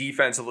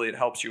 Defensively, it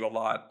helps you a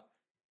lot.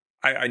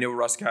 I know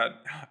Russ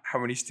got, how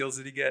many steals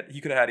did he get?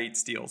 He could have had 8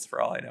 steals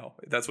for all I know.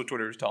 That's what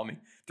Twitter was telling me.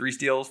 3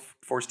 steals,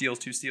 4 steals,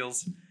 2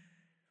 steals.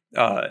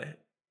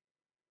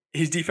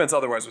 His defense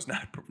otherwise was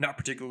not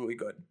particularly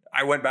good.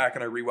 I went back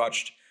and I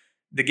rewatched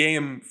the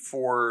game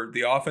for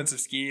the offensive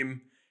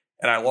scheme,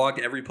 and I logged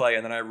every play,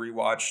 and then I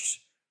rewatched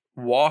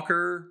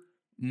Walker,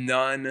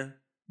 Nunn,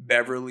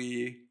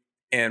 Beverly,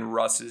 and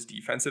Russ's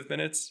defensive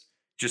minutes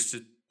just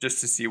to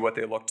see what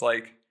they looked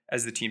like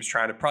as the team's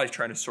trying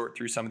to sort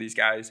through some of these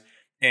guys.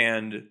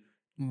 And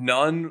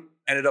Nunn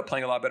ended up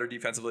playing a lot better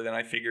defensively than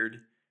I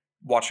figured.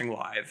 Watching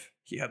live,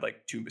 he had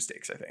like 2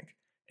 mistakes, I think,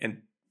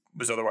 and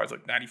was otherwise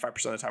like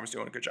 95% of the time was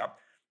doing a good job.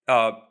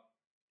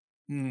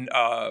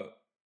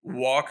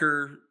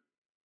 Walker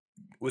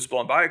was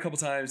blown by a couple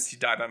times. He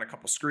died on a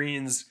couple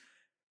screens,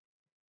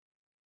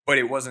 but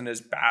it wasn't as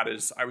bad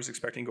as I was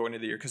expecting going into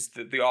the year, because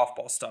the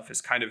off-ball stuff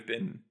has kind of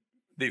been,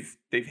 they've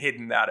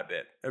hidden that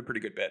a pretty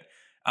good bit.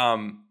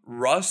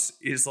 Russ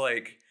is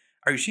like,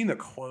 are you seeing the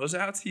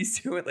closeouts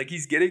he's doing? Like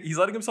he's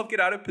letting himself get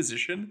out of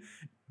position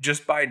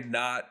just by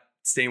not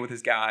staying with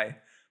his guy,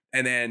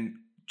 and then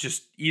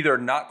just either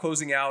not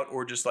closing out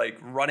or just like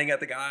running at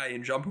the guy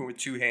and jumping with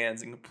 2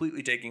 hands and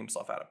completely taking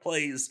himself out of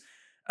plays.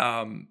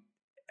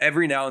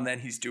 Every now and then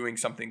he's doing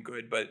something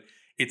good, but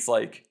it's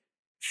like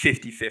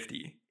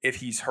 50-50 if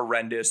he's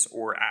horrendous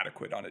or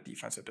adequate on a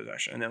defensive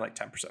possession. And then like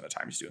 10% of the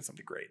time he's doing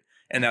something great.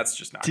 And that's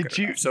just not good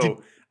enough.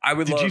 So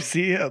did you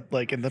see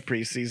like in the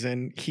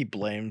preseason, he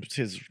blamed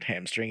his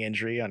hamstring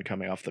injury on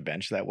coming off the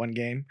bench that one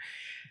game?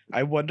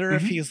 I wonder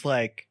if he's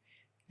like,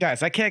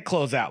 guys, I can't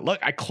close out. Look,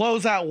 I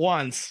close out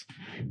once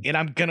and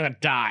I'm going to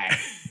die.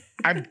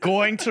 I'm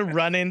going to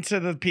run into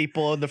the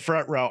people in the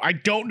front row. I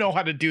don't know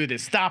how to do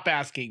this. Stop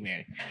asking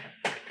me.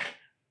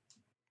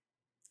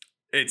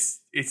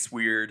 It's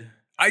weird.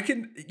 I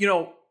can,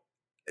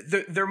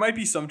 there might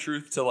be some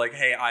truth to like,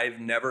 hey, I've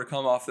never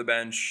come off the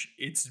bench.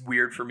 It's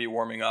weird for me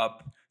warming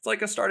up. It's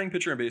like a starting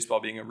pitcher in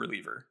baseball being a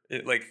reliever.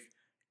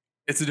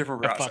 It's a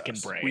different process. Fucking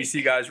break. We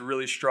see guys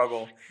really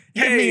struggle.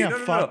 Give me a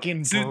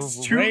fucking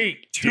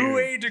break. To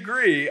a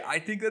degree, I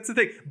think that's the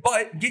thing.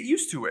 But get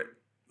used to it.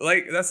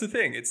 Like, that's the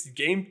thing. It's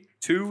game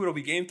 2. It'll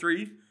be game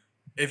 3.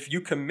 If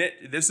you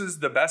commit, this is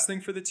the best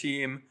thing for the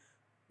team.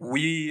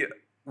 We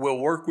will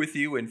work with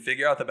you and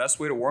figure out the best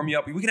way to warm you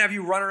up. We can have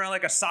you run around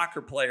like a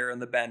soccer player on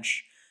the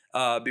bench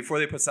before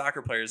they put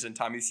soccer players in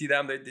time. You see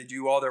them, they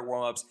do all their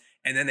warm-ups,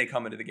 and then they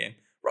come into the game.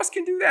 Russ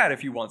can do that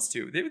if he wants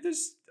to.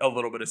 There's a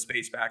little bit of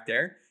space back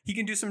there. He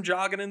can do some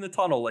jogging in the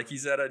tunnel like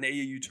he's at an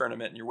AAU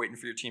tournament and you're waiting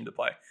for your team to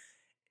play.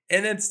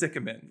 And then stick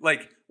him in.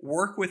 Like,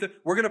 work with it.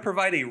 We're going to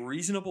provide a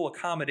reasonable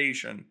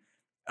accommodation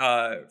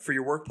for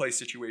your workplace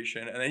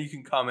situation, and then you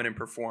can come in and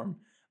perform.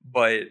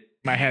 But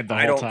my head the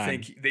whole time. I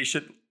don't think they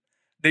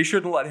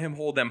shouldn't let him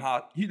hold them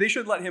they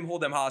should let him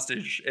hold them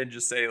hostage and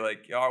just say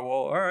like, oh, well,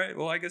 all right,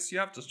 well, I guess you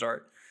have to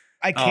start.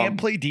 I can't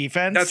play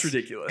defense. That's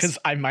ridiculous. Because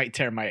I might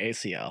tear my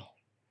ACL.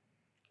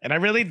 And I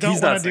really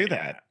don't want to do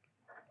that.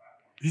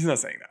 He's not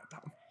saying that,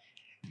 Tom.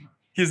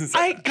 He isn't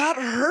saying that. I got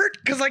hurt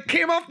because I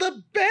came off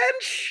the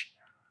bench.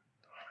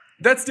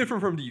 That's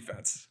different from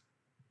defense.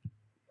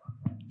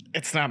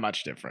 It's not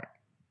much different.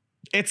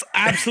 It's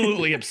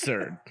absolutely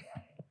absurd.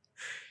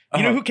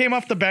 You know who came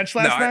off the bench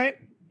last night?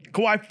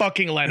 Kawhi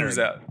fucking Leonard. Who's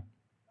that?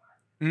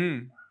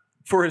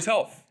 For his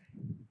health.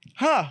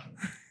 Huh.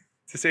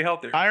 To stay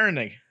healthy.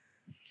 Irony.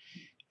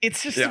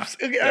 It's just,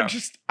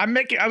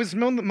 I was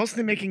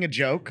mostly making a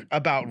joke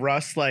about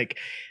Russ, like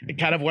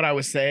kind of what I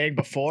was saying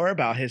before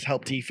about his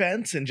help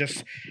defense and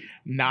just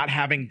not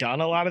having done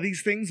a lot of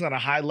these things on a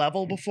high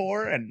level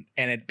before, and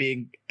it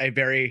being a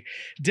very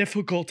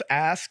difficult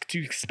ask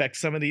to expect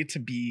somebody to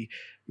be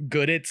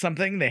good at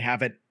something they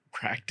haven't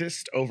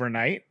practiced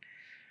overnight.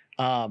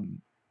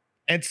 And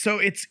so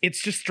it's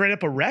just straight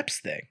up a reps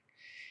thing.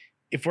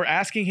 If we're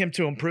asking him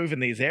to improve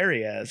in these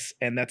areas,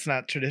 and that's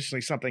not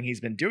traditionally something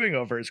he's been doing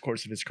over his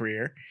course of his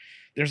career,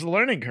 there's a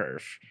learning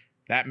curve.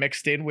 That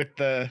mixed in with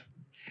the,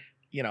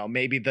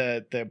 maybe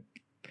the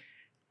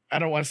I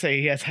don't want to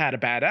say he has had a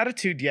bad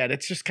attitude yet.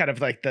 It's just kind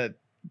of like the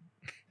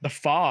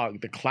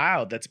fog, the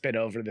cloud that's been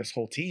over this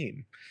whole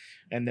team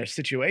and their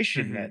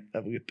situation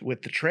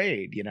with the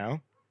trade,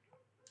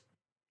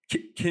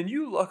 Can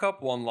you look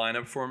up one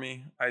lineup for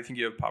me? I think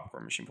you have a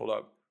popcorn machine pulled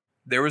up.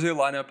 There was a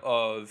lineup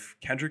of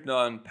Kendrick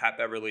Nunn, Pat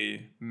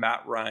Beverly,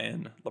 Matt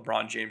Ryan,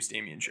 LeBron James,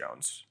 Damian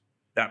Jones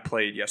that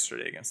played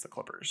yesterday against the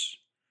Clippers.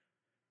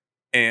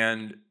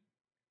 And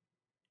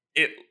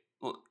it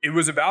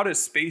was about as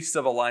spaced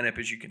of a lineup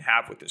as you can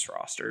have with this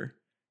roster.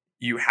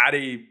 you had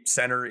a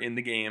center in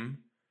the game.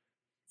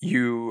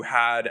 You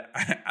had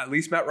at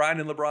least Matt Ryan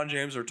and LeBron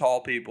James are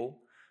tall people.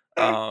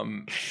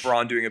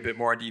 Braun doing a bit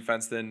more on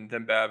defense than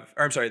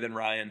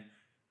Ryan.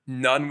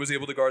 Nunn was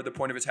able to guard the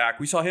point of attack.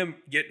 We saw him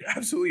get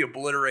absolutely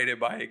obliterated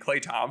by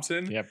Klay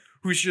Thompson,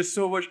 who's just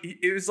so much.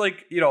 It was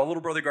like, a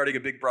little brother guarding a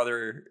big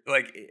brother.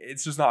 Like,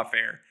 it's just not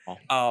fair.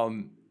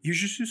 He was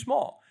just too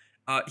small.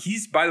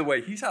 By the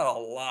way, he's had a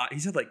lot.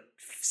 He's had like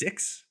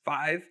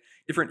 5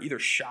 different either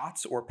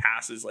shots or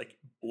passes like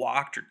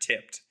blocked or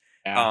tipped.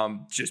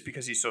 Just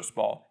because he's so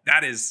small.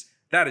 That is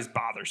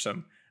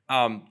bothersome.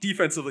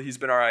 Defensively, he's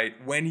been all right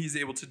when he's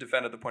able to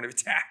defend at the point of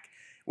attack.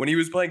 When he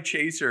was playing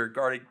chaser,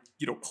 guarding,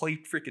 Klay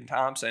freaking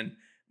Thompson,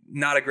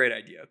 not a great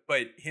idea.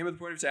 But him at the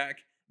point of attack,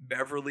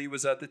 Beverly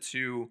was at the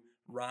 2,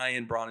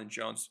 Ryan, Braun, and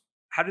Jones.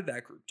 How did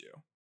that group do?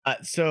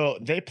 So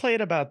they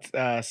played about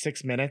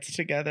 6 minutes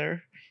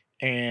together,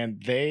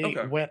 and they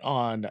went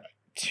on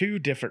 2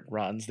 different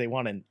runs. They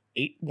won an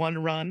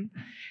 8-1 run.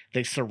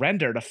 They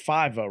surrendered a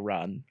 5-0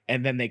 run,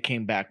 and then they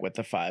came back with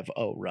a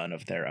 5-0 run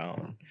of their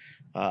own.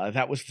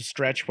 That was the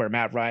stretch where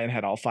Matt Ryan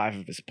had all 5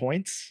 of his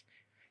points.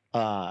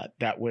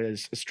 That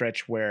was a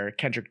stretch where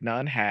Kendrick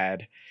Nunn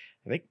had,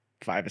 I think,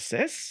 5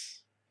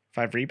 assists,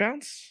 5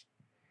 rebounds.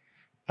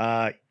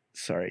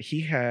 Sorry,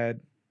 he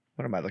had.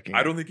 What am I looking at?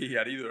 I don't think he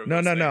had either of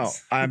those things. No.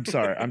 I'm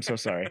sorry. I'm so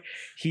sorry.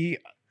 He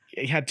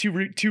had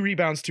 2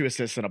 rebounds, 2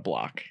 assists, and a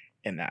block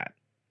in that.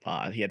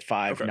 He had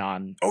 5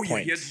 non-points. Oh yeah,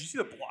 did you see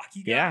the block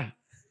he got? Yeah,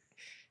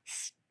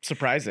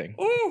 surprising.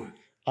 Ooh,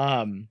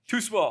 too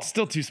small.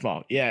 Still too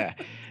small. Yeah.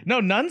 No,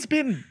 Nunn's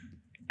been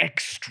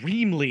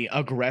extremely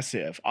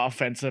aggressive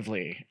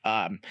offensively,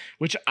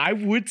 which I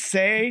would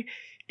say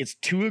is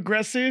too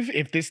aggressive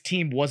if this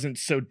team wasn't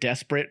so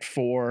desperate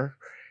for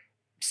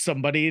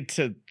somebody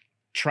to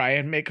try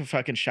and make a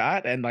fucking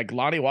shot. And like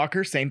Lonnie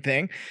Walker, same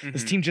thing.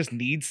 This team just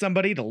needs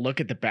somebody to look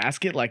at the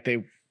basket like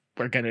they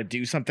were going to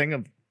do something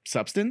of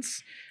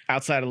substance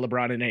outside of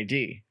LeBron and AD.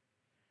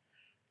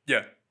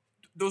 Yeah.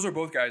 Those are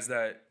both guys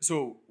that,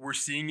 so we're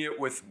seeing it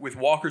with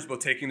Walker's both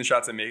taking the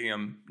shots and making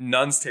them.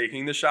 Nunn's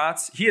taking the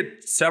shots. He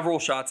had several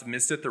shots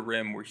missed at the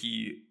rim where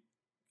he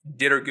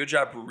did a good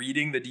job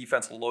reading the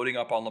defense, loading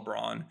up on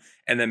LeBron,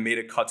 and then made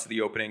a cut to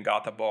the opening,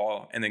 got the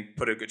ball, and then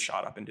put a good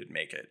shot up and didn't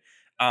make it.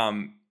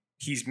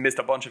 He's missed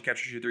a bunch of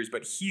catch-and-shoot threes,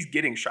 but he's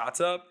getting shots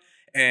up.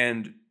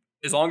 And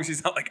as long as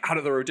he's not like out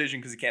of the rotation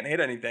because he can't hit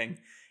anything,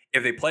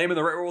 if they play him in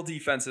the right role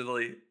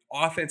defensively,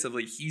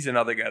 offensively, he's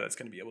another guy that's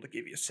going to be able to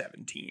give you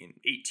 17,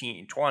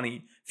 18,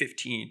 20,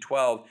 15,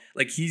 12.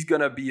 Like, he's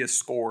going to be a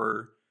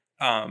scorer.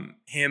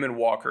 Him and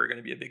Walker are going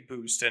to be a big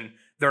boost. And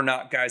they're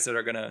not guys that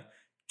are going to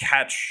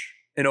catch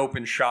an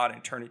open shot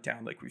and turn it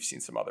down like we've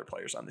seen some other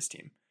players on this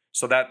team.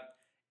 So that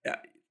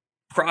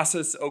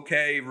process,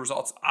 okay,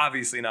 results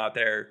obviously not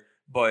there.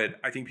 But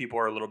I think people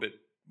are a little bit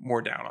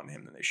more down on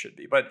him than they should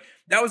be. But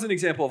that was an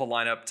example of a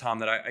lineup, Tom,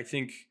 that I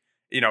think,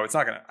 it's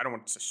not going to, I don't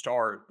want it to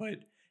start, but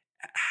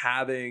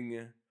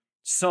having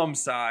some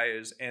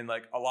size and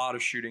like a lot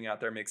of shooting out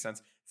there makes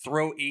sense.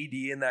 Throw AD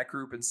in that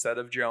group instead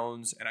of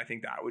Jones, and I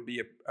think that would be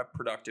a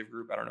productive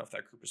group. I don't know if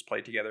that group has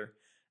played together.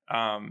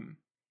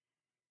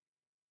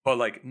 But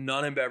like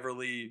Nunn and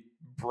Beverly,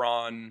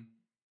 Braun,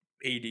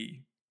 AD,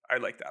 I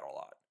like that a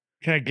lot.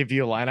 Can I give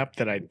you a lineup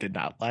that I did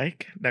not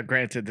like? Now,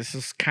 granted, this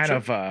is kind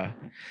of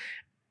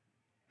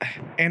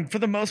and for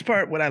the most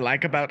part, what I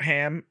like about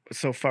Ham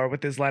so far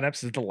with his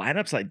lineups is the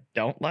lineups I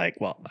don't like.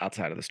 Well,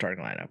 outside of the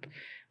starting lineup,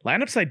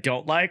 lineups I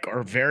don't like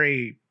are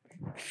very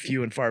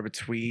few and far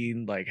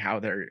between. Like how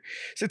they're,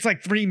 so it's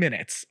like 3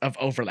 minutes of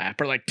overlap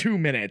or like 2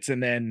 minutes,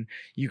 and then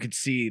you could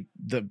see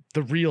the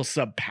real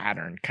sub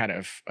pattern kind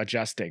of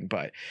adjusting.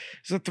 But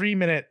it's a 3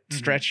 minute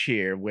stretch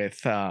here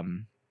with I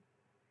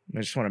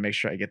just want to make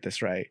sure I get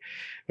this right,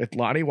 with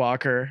Lonnie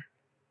Walker,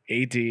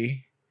 AD,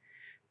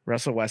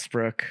 Russell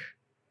Westbrook,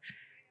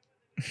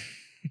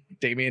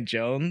 Damian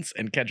Jones,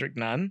 and Kendrick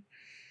Nunn.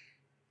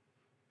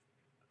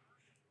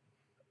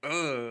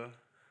 Oh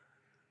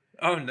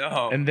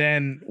no. And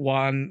then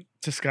Juan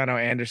Toscano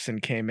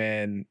Anderson came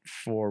in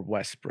for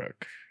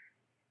Westbrook.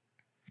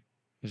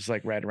 It was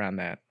like right around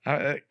that.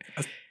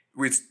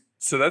 Wait,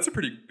 so that's a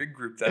pretty big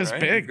group then, it's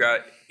right? Big. You've got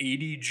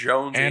AD,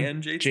 Jones,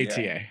 and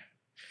JTA.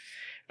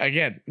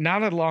 Again,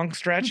 not a long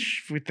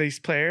stretch with these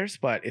players,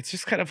 but it's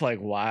just kind of like,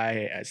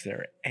 why is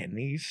there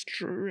any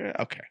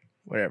okay,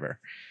 whatever.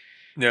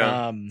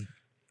 Yeah.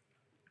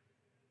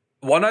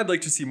 One I'd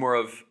like to see more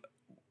of,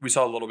 we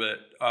saw a little bit,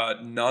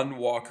 Nunn,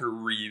 Walker,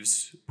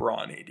 Reeves,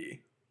 Braun, AD.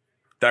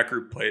 That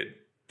group played.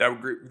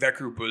 That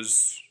group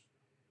was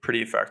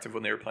pretty effective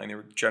when they were playing. They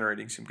were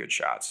generating some good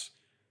shots.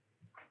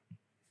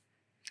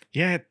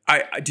 Yeah.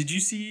 I did you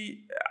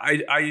see,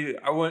 I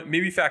want,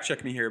 maybe fact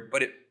check me here,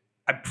 but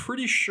I'm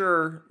pretty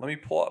sure, let me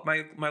pull up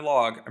my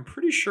log. I'm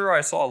pretty sure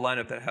I saw a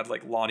lineup that had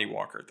like Lonnie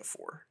Walker at the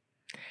 4.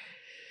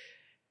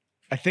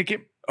 I think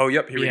it. Oh,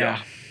 yep. Here we go.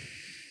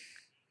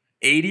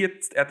 80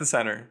 at the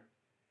center.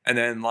 And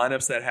then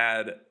lineups that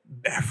had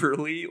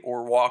Beverly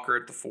or Walker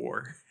at the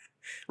 4.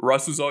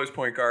 Russ was always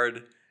point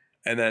guard.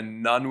 And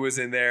then Nunn was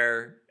in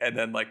there. And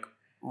then like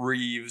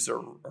Reeves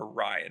or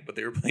Ryan, but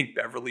they were playing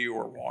Beverly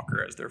or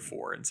Walker as their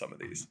 4 in some of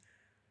these.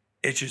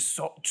 It's just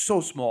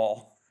so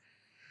small.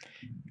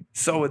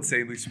 So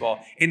insanely small.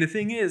 And the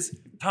thing is,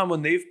 Tom,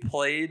 when they've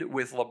played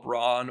with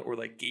LeBron or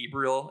like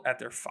Gabriel at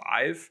their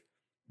 5,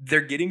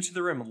 they're getting to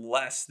the rim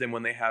less than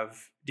when they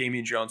have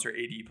Damian Jones or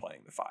AD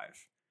playing the 5.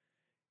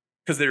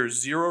 Because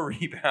there's 0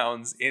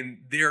 rebounds and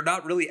they're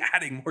not really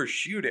adding more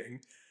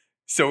shooting.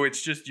 So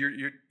it's just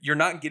you're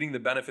not getting the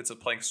benefits of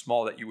playing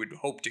small that you would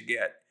hope to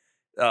get.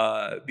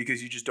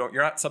 Because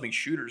you're not subbing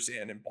shooters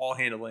in and ball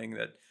handling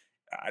that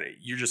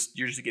you're just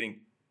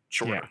getting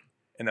shorter,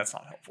 and that's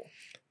not helpful.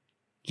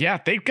 Yeah,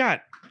 they've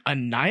got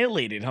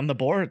annihilated on the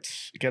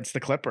boards against the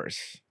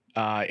Clippers.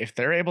 If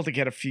they're able to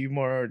get a few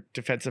more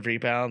defensive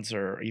rebounds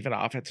or even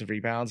offensive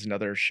rebounds,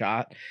 another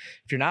shot,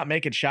 if you're not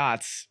making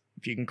shots,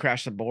 if you can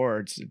crash the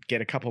boards,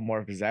 get a couple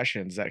more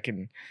possessions, that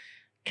can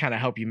kind of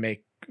help you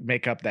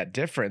make up that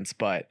difference.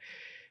 But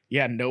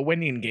yeah, no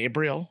Wenyen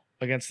Gabriel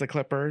against the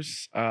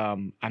Clippers.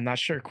 I'm not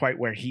sure quite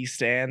where he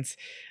stands.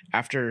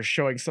 After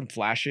showing some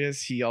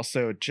flashes, he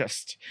also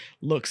just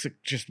looks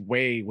just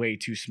way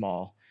too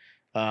small.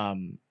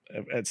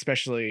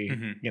 Especially,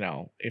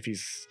 if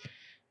he's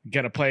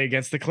going to play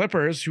against the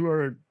Clippers, who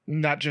are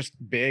not just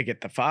big at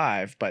the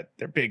 5, but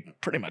they're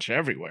big pretty much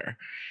everywhere.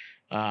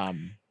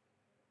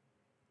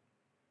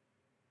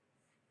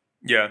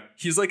 Yeah,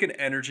 he's like an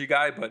energy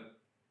guy,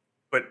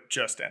 but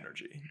just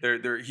energy.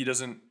 He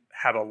doesn't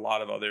have a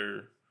lot of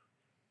other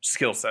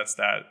skill sets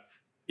that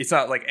it's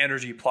not like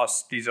energy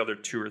plus these other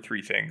 2 or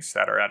 3 things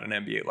that are at an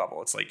NBA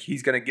level. It's like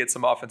he's going to get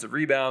some offensive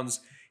rebounds.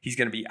 He's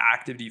going to be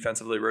active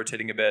defensively,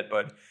 rotating a bit,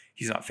 but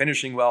he's not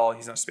finishing well.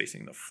 He's not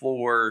spacing the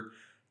floor.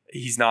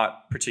 He's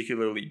not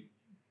particularly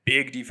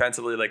big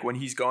defensively. Like when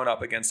he's going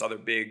up against other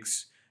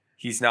bigs,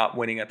 he's not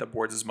winning at the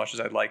boards as much as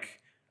I'd like.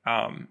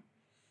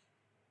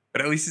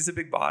 But at least he's a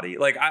big body.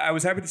 Like I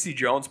was happy to see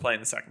Jones play in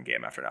the second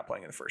game after not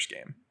playing in the first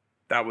game.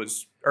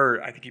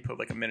 Or I think he put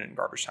like a minute in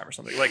garbage time or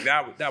something. Like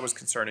that was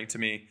concerning to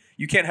me.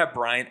 You can't have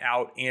Bryant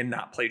out and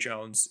not play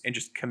Jones and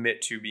just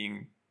commit to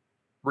being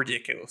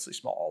ridiculously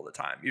small all the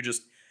time.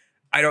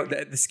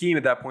 The scheme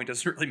at that point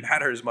doesn't really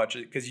matter as much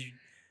because you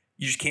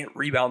just can't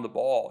rebound the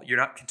ball. You're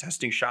not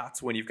contesting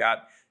shots when you've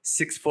got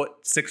 6 foot,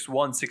 6'1",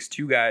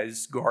 6'2"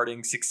 guys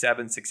guarding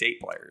 6'7", 6'8"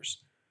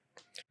 players.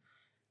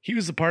 He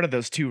was a part of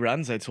those 2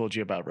 runs I told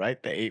you about,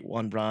 right? The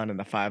 8-1 run and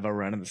the 5-0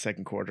 run in the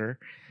second quarter.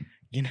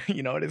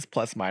 You know, it is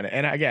plus minus.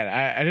 And again,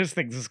 I just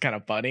think this is kind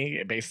of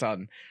funny based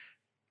on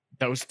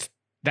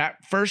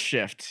that first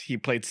shift, he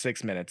played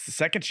 6 minutes. The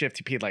second shift,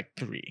 he played like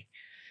 3,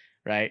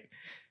 right?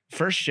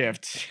 First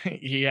shift,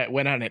 he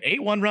went on an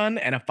 8-1 run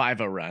and a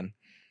 5-0 run.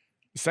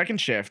 The second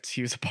shift,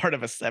 he was a part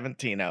of a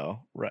 17-0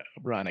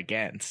 run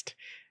against.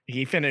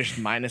 He finished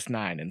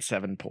 -9 in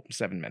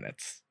 7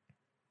 minutes.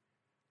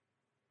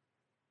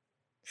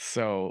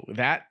 So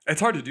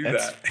it's hard to do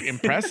that.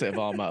 Impressive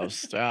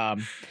almost. I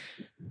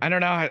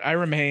don't know. I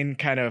remain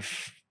kind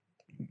of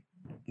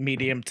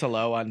medium to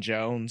low on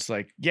Jones.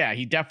 Like, yeah,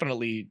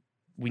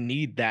 we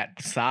need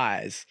that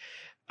size.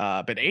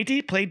 But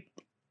AD played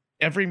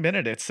every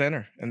minute at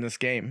center in this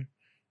game.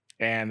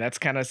 And that's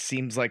kind of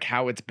seems like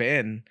how it's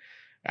been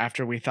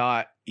after we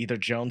thought either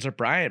Jones or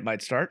Bryant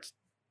might start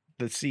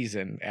the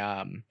season.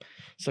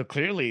 So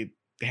clearly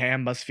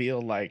Ham must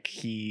feel like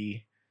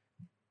he,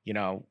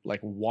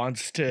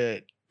 wants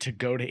to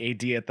go to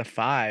AD at the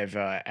 5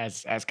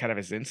 as kind of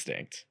his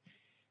instinct.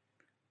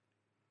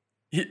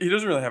 He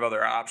doesn't really have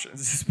other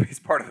options. It's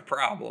part of the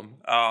problem.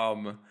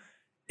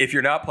 If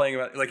you're not playing,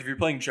 if you're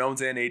playing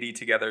Jones and AD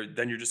together,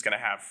 then you're just going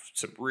to have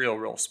some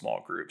real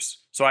small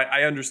groups. So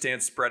I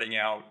understand spreading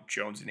out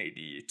Jones and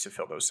AD to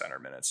fill those center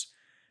minutes.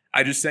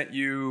 I just sent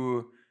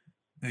you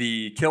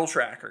the kill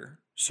tracker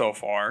so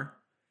far,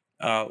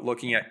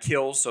 looking at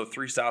kills. So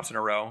 3 stops in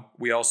a row.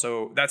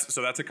 That's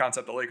a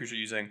concept the Lakers are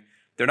using.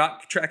 They're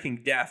not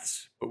tracking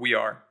deaths, but we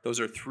are. Those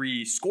are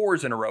 3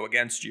 scores in a row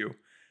against you.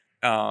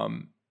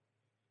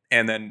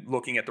 And then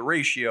looking at the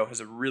ratio has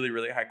a really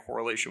high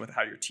correlation with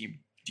how your team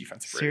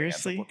defensive rating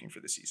ends up looking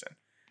for the season.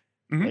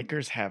 Mm-hmm.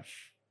 Lakers have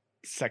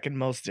second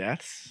most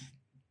deaths.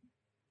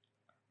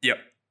 Yep.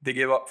 They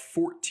gave up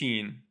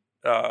 14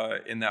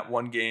 in that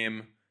one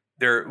game.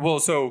 They've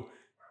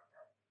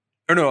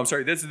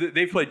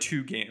played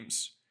 2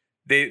 games.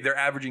 They're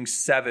averaging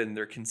 7.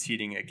 They're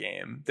conceding a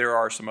game. There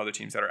are some other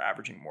teams that are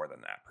averaging more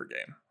than that per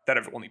game that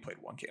have only played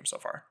 1 game so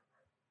far.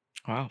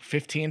 Wow,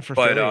 15 for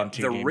Philly in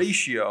 2 the games.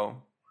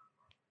 Ratio.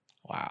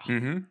 Wow.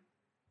 Mm-hmm.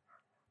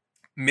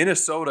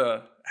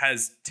 Minnesota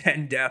has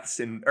 10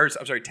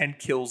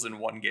 kills in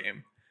 1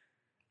 game,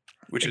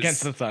 which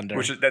against is the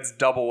Thunder. That's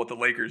double what the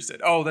Lakers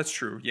did. Oh, that's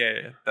true.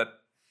 Yeah. That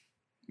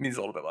means a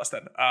little bit less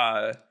then.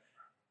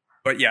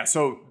 But yeah,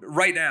 so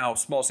right now,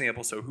 small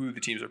sample, so who the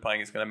teams are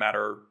playing is going to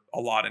matter a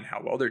lot in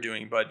how well they're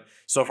doing. But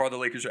so far, the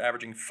Lakers are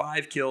averaging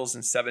 5 kills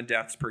and 7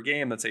 deaths per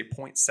game. That's a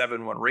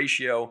 0.71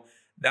 ratio.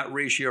 That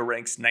ratio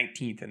ranks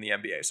 19th in the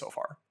NBA so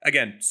far.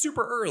 Again,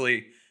 super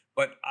early,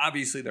 but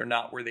obviously they're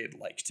not where they'd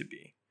like to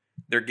be.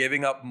 They're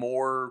giving up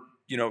more,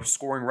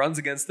 scoring runs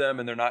against them,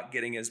 and they're not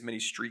getting as many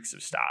streaks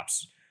of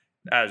stops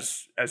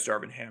as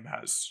Darvin Ham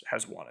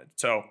has wanted.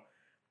 So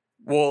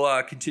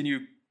we'll continue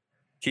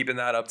keeping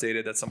that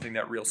updated. That's something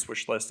that Real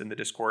Swish List in the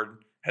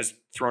Discord has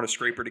thrown a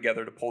scraper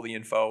together to pull the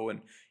info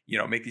and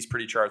make these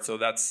pretty charts. So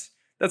that's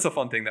a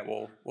fun thing that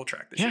we'll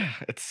track this year. Yeah,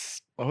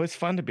 it's always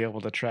fun to be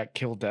able to track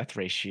kill death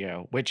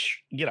ratio,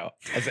 which,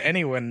 as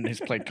anyone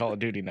who's played Call of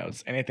Duty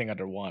knows, anything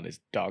under 1 is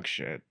dog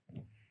shit.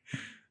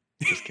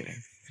 Just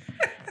kidding.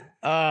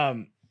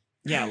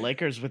 Yeah,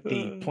 Lakers with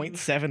the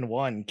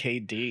 0.71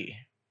 KD.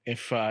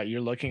 If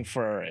you're looking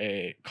for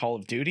a Call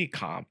of Duty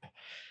comp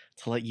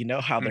to let you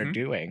know how they're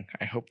doing,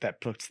 I hope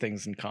that puts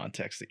things in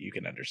context that you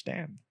can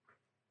understand.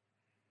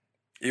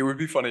 It would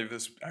be funny if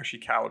this actually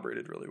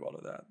calibrated really well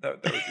to that. That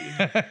would be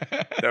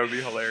that would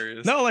be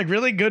hilarious. No, like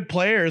really good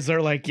players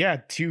are like, yeah,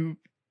 2+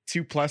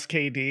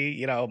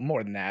 KD,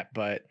 more than that,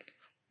 but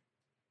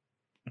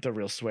the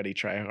real sweaty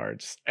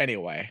tryhards.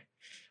 Anyway,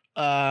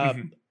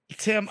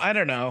 Tim, I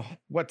don't know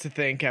what to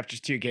think after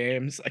 2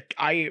 games.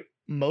 I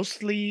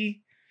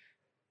mostly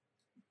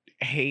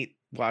hate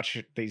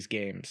watching these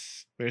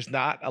games. There's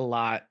not a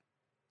lot.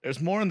 There's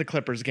more in the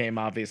Clippers game,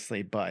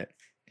 obviously, but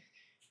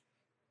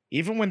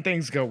even when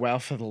things go well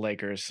for the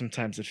Lakers,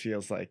 sometimes it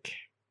feels like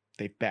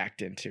they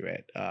backed into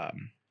it.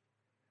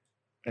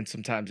 And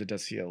sometimes it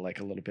does feel like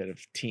a little bit of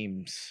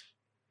teams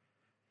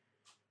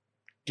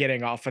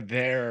getting off of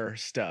their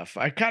stuff.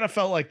 I kind of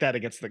felt like that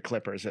against the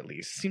Clippers, at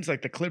least. Seems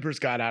like the Clippers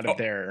got out of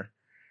their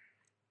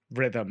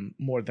rhythm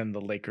more than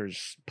the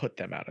Lakers put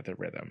them out of their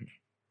rhythm.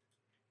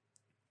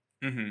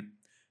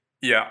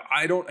 Yeah,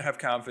 I don't have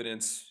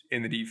confidence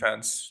in the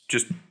defense,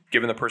 just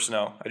given the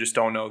personnel. I just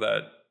don't know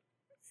that.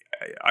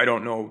 I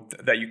don't know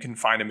that you can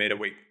find a way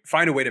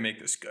to make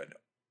this good.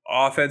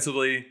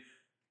 Offensively,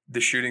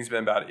 the shooting's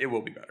been bad. It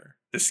will be better.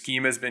 The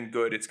scheme has been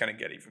good. It's going to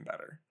get even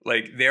better.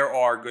 Like, there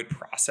are good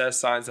process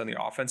signs on the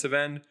offensive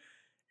end.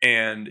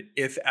 And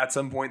if at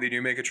some point they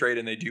do make a trade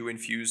and they do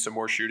infuse some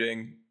more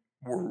shooting,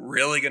 we're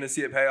really going to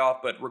see it pay off.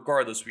 But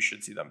regardless, we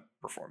should see them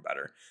perform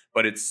better.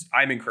 But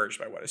I'm encouraged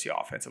by what I see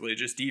offensively.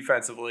 Just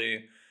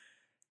defensively,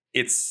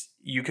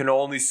 you can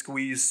only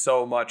squeeze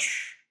so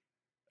much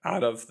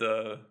out of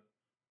the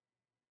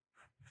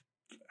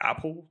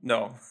apple?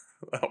 No.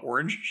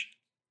 Orange?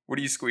 What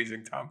are you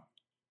squeezing, Tom?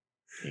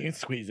 You can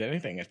squeeze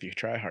anything if you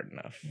try hard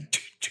enough.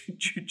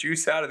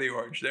 Juice out of the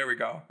orange. There we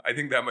go. I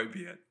think that might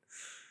be it.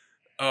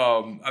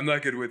 I'm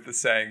not good with the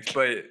sayings,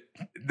 but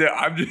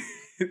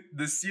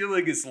the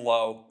ceiling is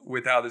low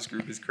with how this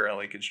group is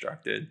currently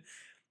constructed.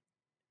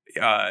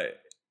 Yeah.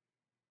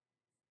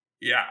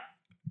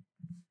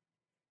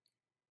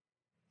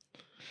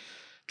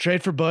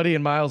 Trade for Buddy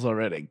and Miles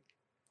already,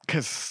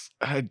 because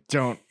I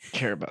don't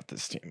care about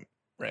this team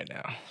right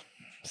now.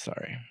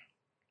 Sorry.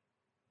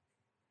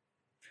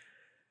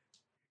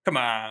 Come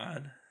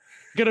on.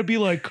 Gonna be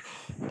like,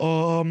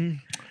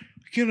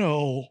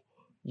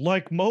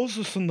 like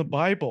Moses in the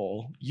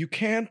Bible, you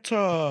can't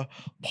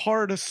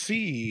part a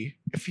sea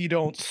if you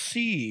don't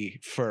see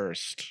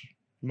first.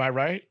 Am I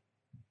right?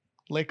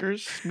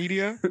 Lakers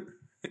media?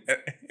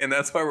 And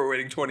that's why we're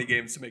waiting 20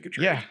 games to make a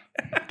trade. Yeah,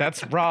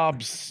 that's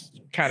Rob's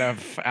kind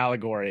of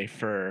allegory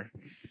for,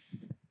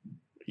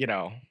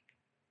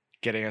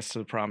 getting us to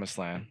the promised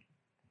land.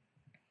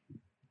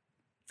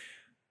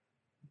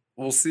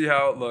 We'll see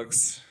how it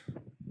looks.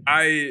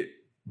 I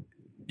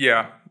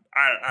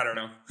don't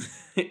know.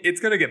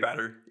 It's going to get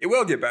better. It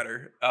will get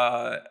better.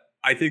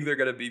 I think they're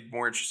going to be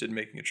more interested in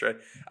making a trade.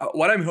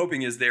 What I'm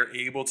hoping is they're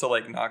able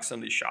to knock some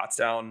of these shots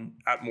down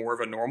at more of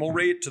a normal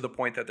rate, to the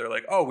point that they're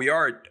like, oh, we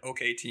are an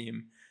okay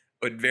team,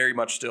 but very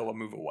much still a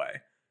move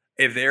away.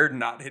 If they're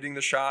not hitting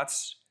the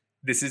shots,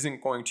 this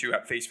isn't going to,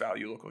 at face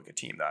value, look like a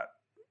team that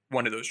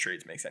one of those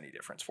trades makes any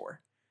difference for.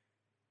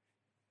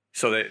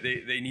 So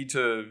they need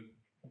to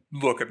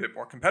look a bit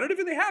more competitive,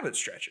 and they have at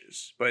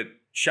stretches, but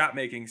shot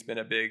making's been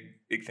a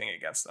big thing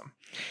against them.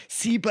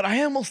 See, but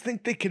I almost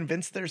think they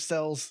convinced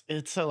themselves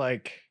it's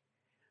some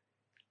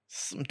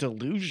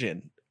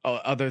delusion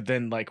other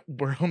than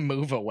we're a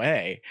move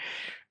away.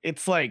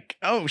 It's like,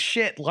 oh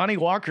shit, Lonnie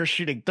Walker's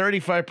shooting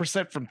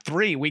 35% from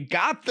 3. We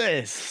got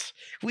this.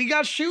 We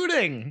got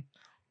shooting.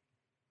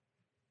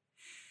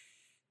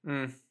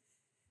 And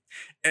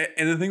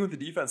the thing with the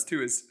defense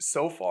too is,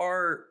 so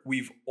far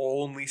we've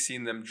only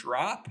seen them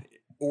drop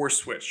or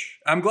switch.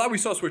 I'm glad we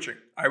saw switching.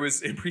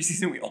 In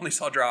preseason, we only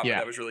saw drop. Yeah.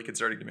 That was really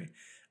concerning to me.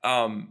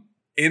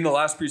 In the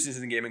last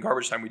preseason game in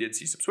garbage time, we did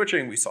see some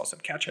switching. We saw some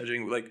catch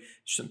hedging,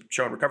 some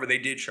show and recover. They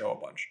did show a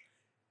bunch,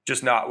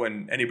 just not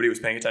when anybody was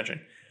paying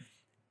attention.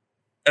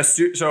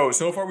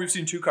 So far we've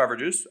seen 2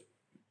 coverages.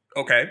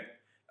 Okay.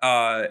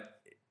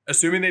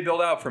 Assuming they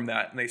build out from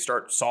that and they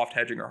start soft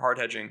hedging or hard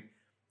hedging,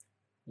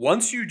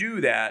 once you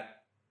do that,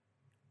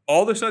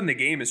 all of a sudden the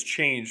game has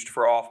changed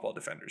for off-ball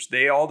defenders.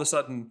 They all of a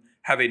sudden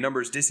have a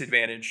numbers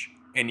disadvantage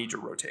and need to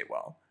rotate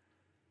well.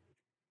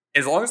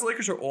 As long as the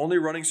Lakers are only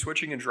running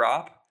switching and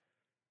drop,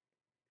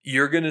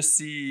 you're going to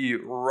see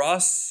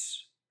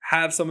Russ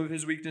have some of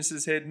his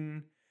weaknesses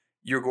hidden.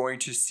 You're going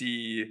to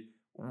see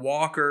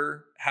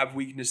Walker have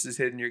weaknesses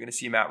hidden. You're going to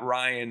see Matt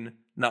Ryan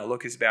not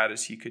look as bad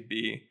as he could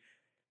be.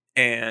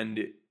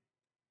 And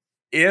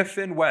if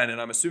and when,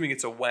 and I'm assuming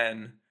it's a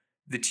when,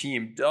 the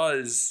team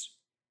does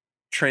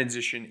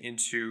transition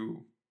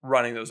into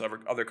running those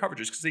other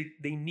coverages, because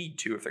they need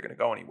to if they're going to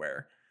go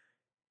anywhere,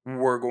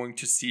 we're going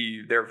to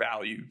see their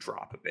value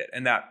drop a bit.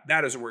 And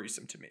that is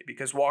worrisome to me,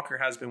 because Walker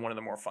has been one of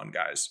the more fun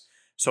guys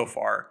so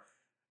far.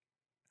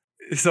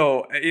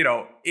 So,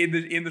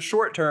 in the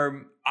short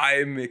term,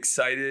 I'm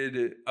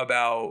excited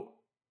about,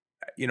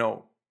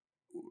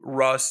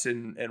 Russ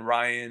and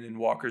Ryan and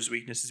Walker's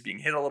weaknesses being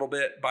hit a little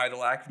bit by the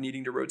lack of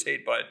needing to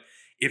rotate. But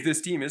if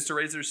this team is to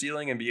raise their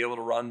ceiling and be able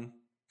to run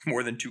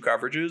more than 2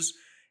 coverages,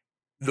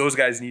 those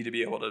guys need to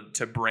be able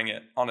to bring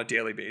it on a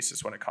daily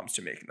basis when it comes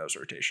to making those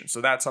rotations.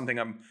 So that's something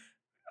I'm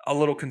a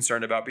little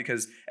concerned about,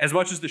 because as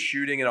much as the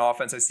shooting and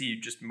offense I see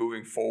just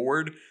moving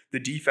forward, the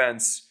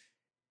defense,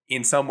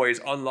 in some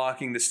ways,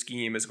 unlocking the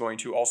scheme is going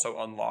to also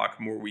unlock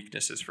more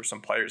weaknesses for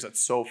some players that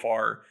so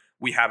far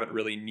we haven't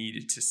really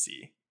needed to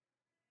see.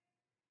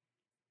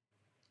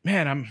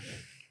 Man, I'm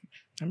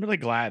really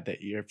glad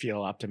that you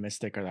feel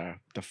optimistic, or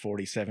the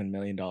 $47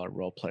 million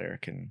role player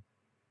can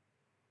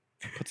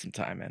put some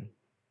time in.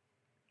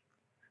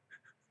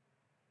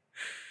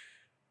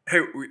 Hey,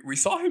 we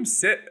saw him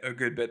sit a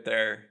good bit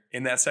there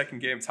in that second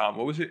game, Tom.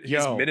 What was it?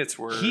 His minutes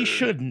were he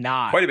should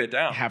not quite a bit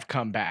down. Have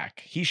come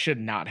back. He should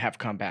not have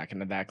come back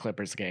into that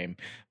Clippers game.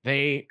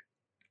 They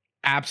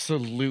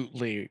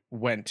absolutely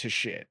went to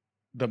shit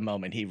the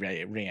moment he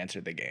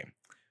re-entered the game.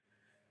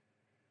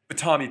 But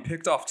Tom, he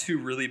picked off 2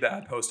 really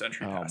bad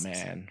post-entry passes. Oh,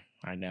 man.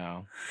 I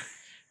know.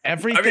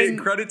 Everything.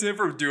 Credit to him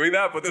for doing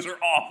that, but those are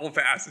awful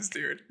passes,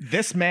 dude.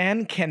 This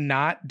man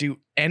cannot do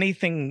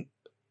anything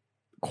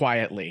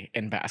quietly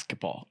in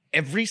basketball.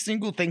 Every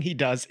single thing he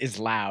does is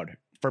loud,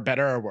 for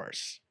better or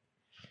worse.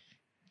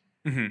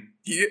 Mm-hmm.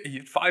 He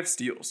had 5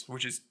 steals,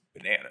 which is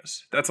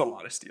bananas. That's a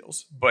lot of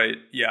steals. But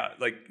yeah,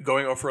 like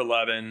going 0 for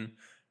 11.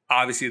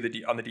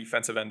 Obviously, on the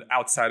defensive end,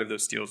 outside of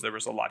those steals, there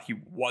was a lot he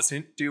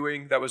wasn't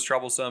doing that was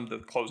troublesome. The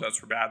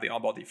closeouts were bad. The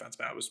on-ball defense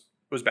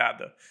was bad.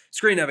 The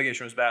screen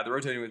navigation was bad. The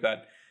rotating was bad.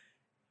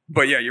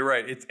 But yeah, you're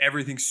right.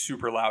 Everything's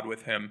super loud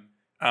with him.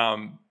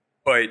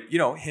 But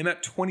him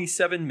at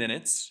 27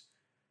 minutes,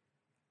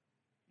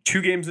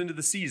 2 games into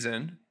the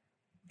season,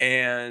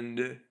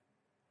 and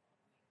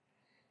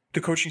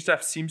the coaching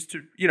staff seems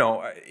to,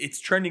 it's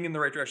trending in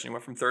the right direction. He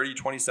went from 30 to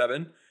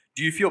 27.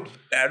 Do you feel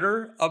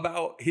better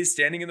about his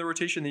standing in the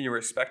rotation than you were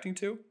expecting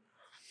to?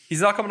 He's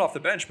not coming off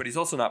the bench, but he's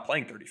also not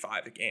playing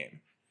 35 a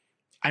game.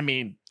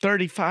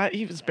 35,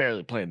 he was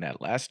barely playing that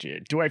last year.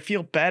 Do I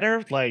feel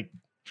better? Like,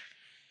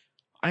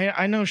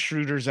 I know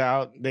Schroeder's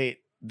out. They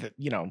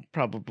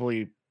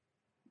probably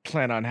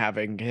plan on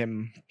having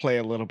him play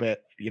a little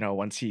bit,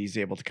 once he's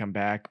able to come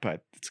back,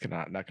 but it's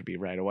not gonna be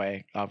right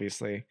away,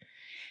 obviously.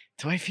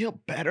 Do I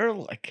feel better?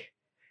 Like,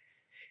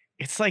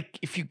 it's like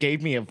if you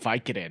gave me a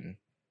Vicodin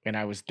and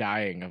I was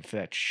dying of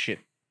that shit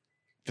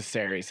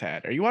Viserys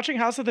had. Are you watching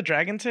House of the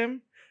Dragon,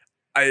 Tim?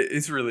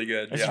 It's really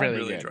good. It's I'm really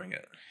really good. enjoying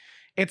it.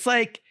 It's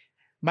like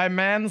my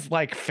man's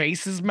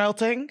face is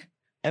melting,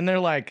 and they're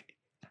like,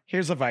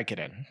 "Here's a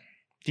Vicodin.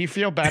 Do you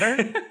feel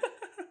better?"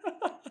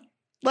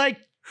 Like,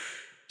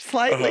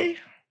 slightly.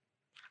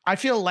 I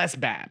feel less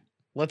bad.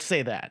 Let's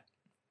say that.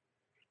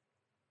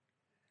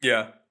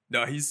 Yeah.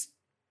 No,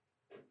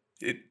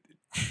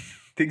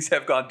 things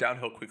have gone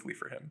downhill quickly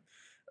for him.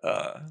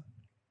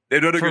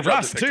 They've done a good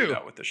job depicting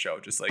that with the show.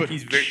 Just like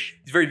he's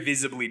very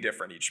visibly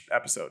different each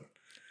episode.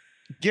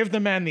 Give the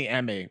man the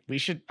Emmy.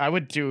 I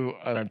would do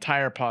an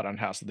entire pod on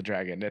House of the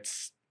Dragon.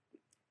 It's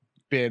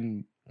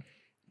been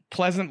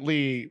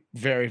pleasantly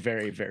very,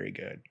 very, very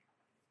good.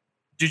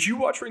 Did you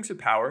watch Rings of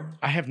Power?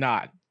 I have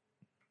not.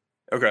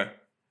 Okay.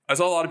 I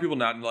saw a lot of people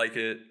not like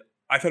it.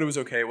 I thought it was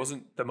okay. It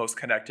wasn't the most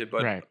connected,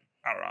 but right.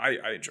 I don't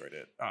know. I enjoyed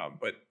it.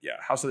 But yeah,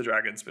 House of the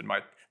Dragon's been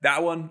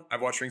that one.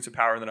 I've watched Rings of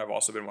Power, and then I've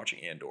also been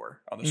watching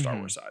Andor on the Star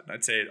Wars side. And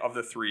I'd say of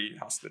the 3,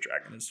 House of the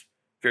Dragon has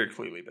very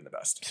clearly been the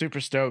best. Super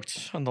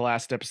stoked on the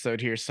last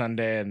episode here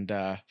Sunday, and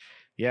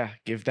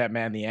give that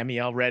man the Emmy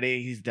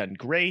already. He's done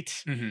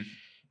great. Mm-hmm.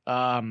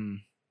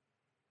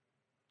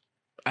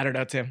 I don't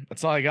know, Tim.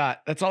 That's all I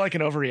got. That's all I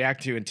can overreact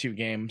to in 2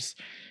 games.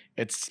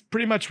 It's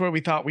pretty much where we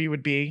thought we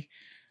would be.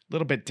 A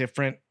little bit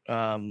different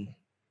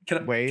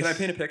ways. Can I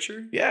paint a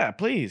picture? Yeah,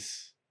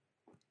 please.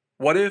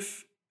 What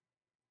if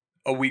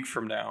a week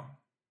from now,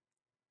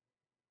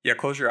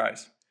 close your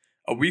eyes.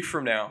 A week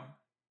from now,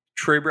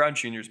 Trey Brown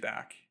Jr.'s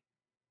back,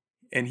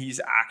 and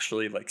he's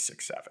actually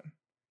 6'7",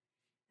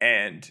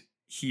 and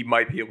he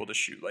might be able to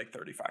shoot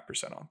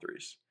 35% on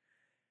threes.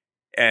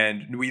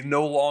 And we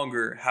no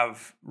longer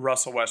have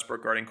Russell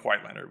Westbrook guarding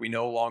Kawhi Leonard. We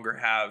no longer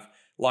have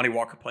Lonnie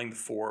Walker playing the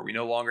 4. We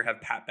no longer have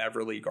Pat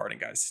Beverly guarding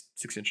guys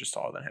 6 inches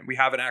taller than him. We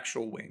have an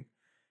actual wing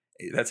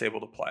that's able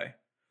to play.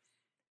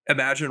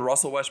 Imagine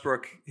Russell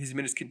Westbrook, his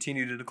minutes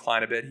continue to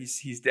decline a bit.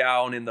 He's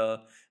down in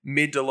the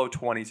mid to low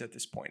 20s at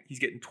this point. He's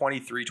getting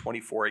 23,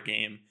 24 a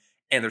game,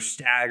 and they're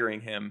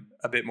staggering him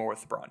a bit more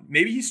with LeBron.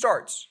 Maybe he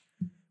starts,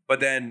 but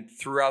then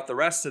throughout the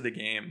rest of the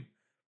game,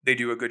 they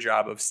do a good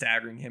job of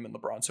staggering him and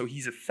LeBron. So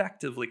he's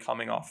effectively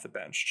coming off the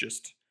bench,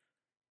 just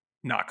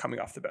not coming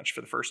off the bench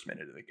for the first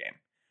minute of the game.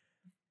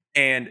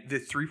 And the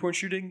 3-point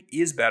shooting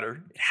is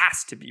better. It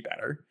has to be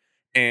better.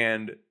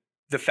 And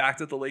the fact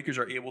that the Lakers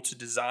are able to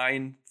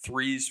design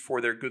threes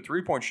for their good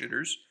 3-point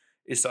shooters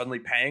is suddenly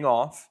paying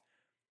off.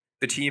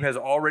 The team has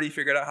already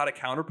figured out how to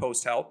counter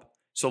post help.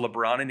 So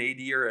LeBron and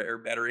AD are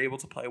better able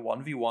to play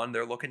 1v1.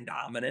 They're looking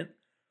dominant.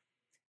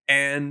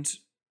 And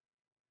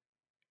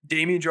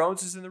Damian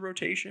Jones is in the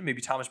rotation.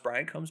 Maybe Thomas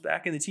Bryant comes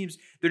back. And the teams,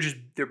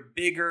 they're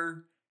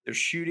bigger. They're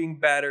shooting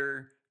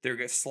better. They're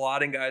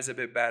slotting guys a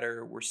bit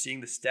better. We're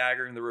seeing the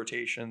stagger in the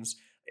rotations.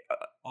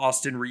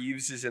 Austin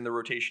Reeves is in the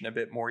rotation a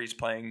bit more.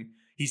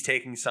 He's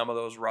taking some of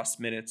those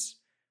rust minutes.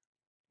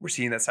 We're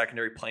seeing that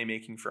secondary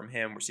playmaking from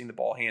him. We're seeing the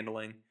ball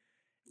handling.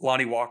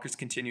 Lonnie Walker's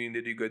continuing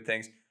to do good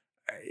things.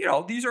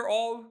 These are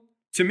all,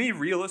 to me,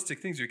 realistic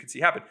things we could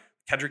see happen.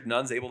 Kendrick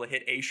Nunn's able to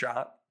hit a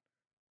shot.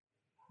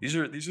 These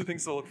are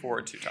things to look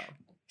forward to, Tom.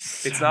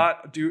 It's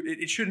not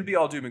it shouldn't be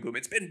all doom and gloom.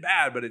 It's been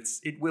bad, but it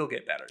will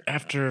get better.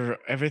 After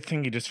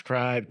everything you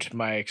described,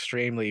 my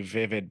extremely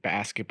vivid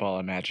basketball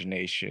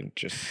imagination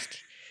just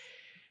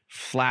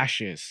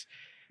flashes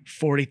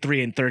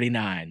 43 and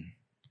 39.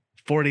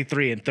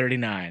 43 and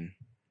 39.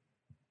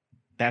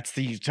 That's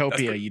the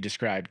utopia you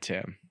described,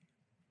 Tim.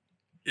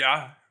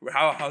 Yeah.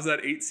 How's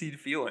that 8 seed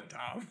feeling,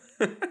 Tom?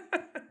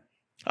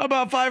 How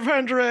about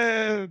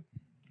 500?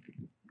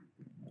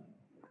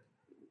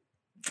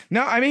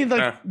 No, I mean,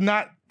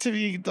 not to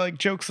be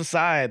jokes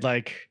aside,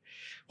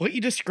 what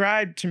you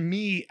described to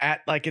me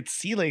at its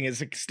ceiling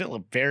is still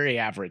a very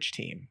average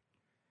team.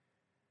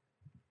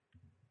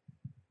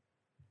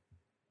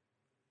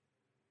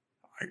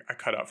 I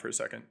cut out for a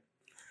second.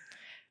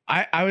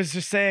 I was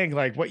just saying,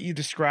 what you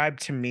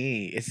described to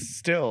me is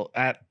still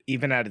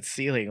even at its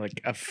ceiling,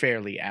 a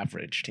fairly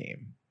average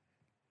team.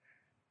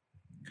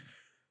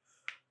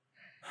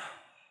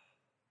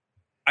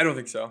 I don't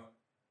think so.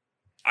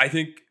 I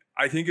think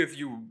if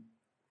you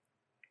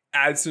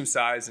add some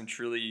size and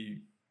truly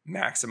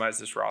maximize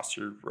this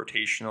roster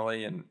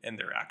rotationally and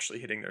they're actually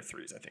hitting their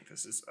threes, I think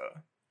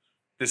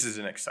this is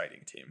an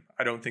exciting team.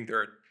 I don't think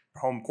they're a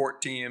home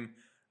court team.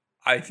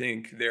 I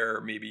think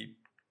they're maybe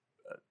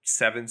a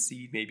 7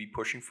 seed, maybe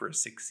pushing for a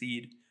 6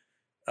 seed.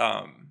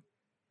 But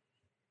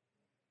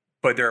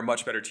they're a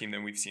much better team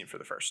than we've seen through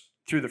the first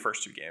 2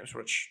 games,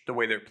 which the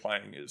way they're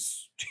playing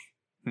is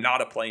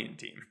not a playing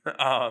team.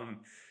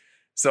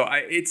 So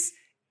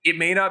it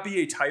may not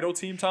be a title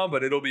team, Tom,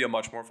 but it'll be a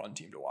much more fun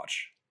team to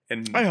watch.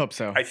 And I hope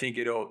so. I think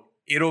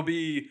it'll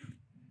be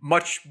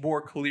much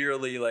more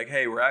clearly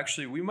hey,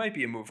 we might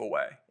be a move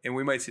away, and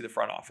we might see the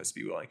front office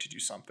be willing to do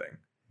something.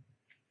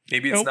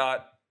 Maybe it's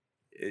not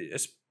a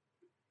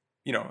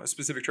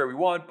specific trade we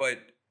want, but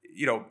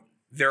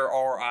there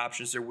are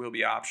options. There will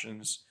be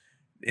options,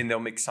 and they'll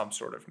make some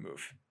sort of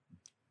move.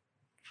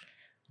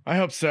 I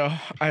hope so.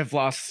 I've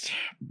lost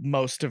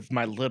most of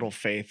my little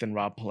faith in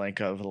Rob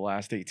Pelinka over the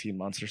last 18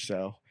 months or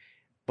so.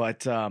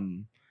 But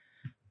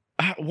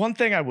one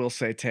thing I will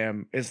say,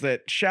 Tim, is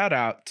that shout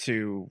out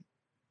to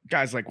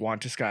guys like Juan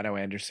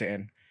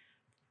Toscano-Anderson,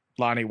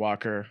 Lonnie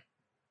Walker,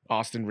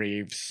 Austin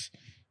Reeves,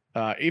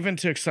 even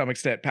to some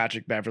extent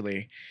Patrick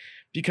Beverley,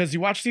 because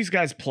you watch these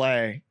guys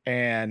play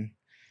and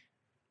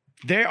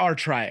they are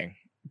trying.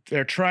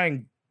 They're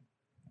trying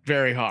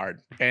very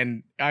hard.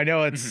 And I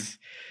know it's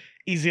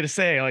easy to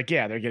say,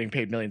 they're getting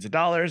paid millions of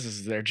dollars. This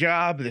is their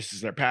job. This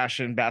is their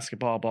passion,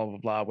 basketball, blah, blah,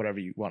 blah, whatever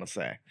you want to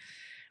say.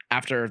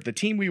 After the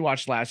team we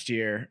watched last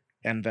year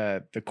and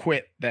the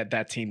quit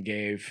that team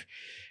gave,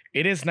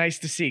 it is nice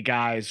to see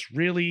guys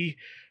really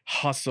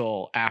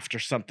hustle after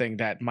something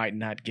that might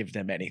not give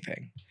them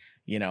anything.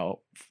 The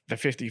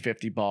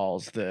 50-50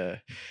 balls,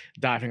 the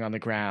diving on the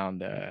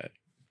ground.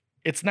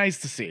 It's nice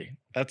to see.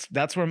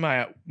 That's where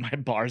my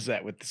bar's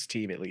at with this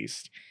team, at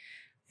least.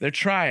 They're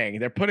trying.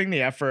 They're putting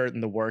the effort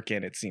and the work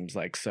in, it seems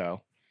like.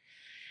 So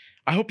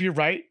I hope you're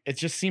right. It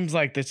just seems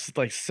like this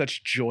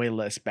such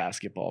joyless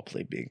basketball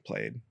being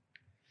played,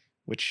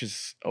 which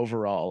is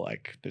overall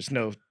there's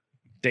no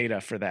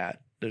data for that.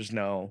 There's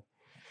no.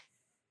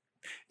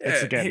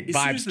 It's again as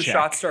vibes soon as the check.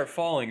 shots start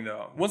falling,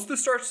 though, once the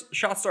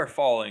shots start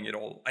falling,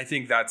 I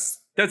think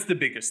that's the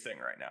biggest thing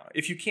right now.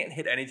 If you can't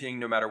hit anything,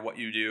 no matter what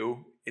you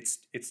do, it's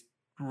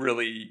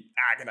really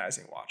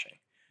agonizing watching.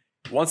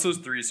 Once those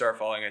threes start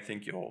falling, I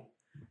think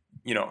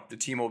the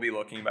team will be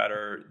looking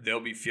better. They'll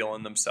be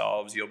feeling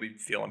themselves. You'll be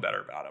feeling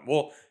better about them.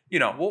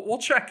 We'll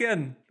check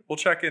in. We'll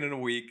check in a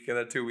week, and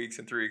then 2 weeks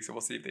and 3 weeks, and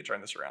we'll see if they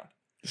turn this around.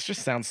 This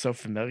just sounds so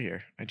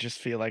familiar. I just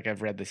feel like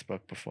I've read this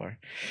book before.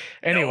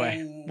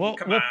 Anyway, we'll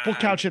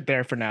couch it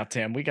there for now,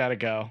 Tim. We gotta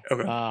go.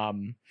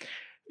 Okay.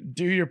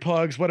 Do your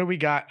plugs. What do we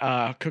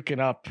got cooking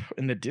up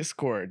in the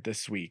Discord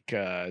this week?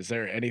 Is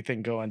there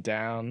anything going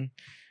down?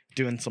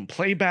 Doing some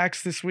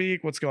playbacks this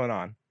week? What's going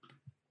on?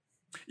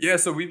 Yeah,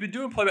 so we've been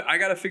doing playback. I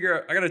gotta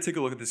take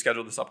a look at the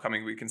schedule this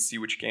upcoming week and see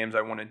which games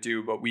I want to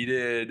do. But we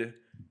did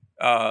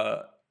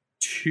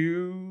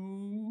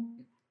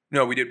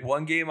we did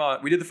one game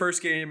we did the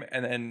first game,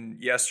 and then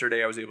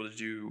yesterday I was able to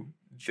do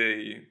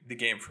the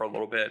game for a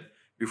little bit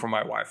before my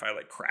Wi-Fi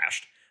like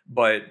crashed.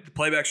 But the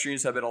playback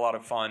streams have been a lot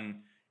of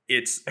fun.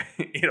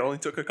 It only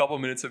took a couple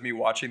minutes of me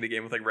watching the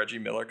game with like Reggie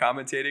Miller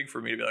commentating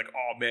for me to be like,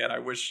 oh man, I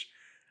wish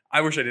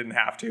I didn't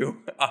have to.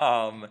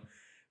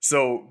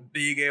 So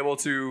being able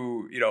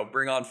to,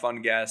 bring on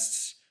fun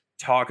guests,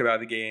 talk about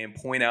the game,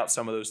 point out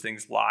some of those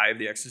things live,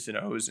 the X's and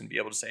O's, and be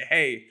able to say,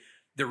 hey,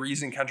 the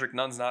reason Kendrick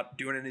Nunn's not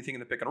doing anything in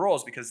the pick and roll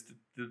is because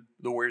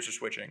the Warriors are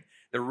switching.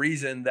 The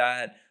reason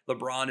that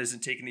LeBron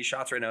isn't taking these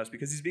shots right now is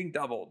because he's being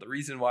doubled. The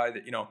reason why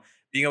that,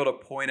 being able to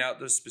point out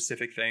those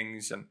specific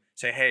things and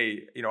say,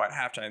 hey, at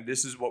halftime,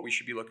 this is what we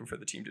should be looking for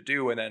the team to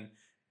do. And then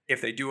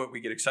if they do it,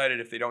 we get excited.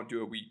 If they don't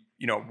do it,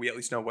 we at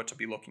least know what to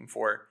be looking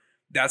for.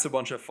 That's a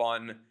bunch of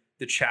fun.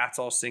 The chat's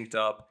all synced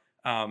up.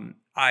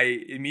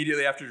 I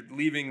immediately after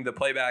leaving the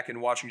playback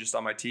and watching just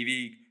on my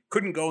TV,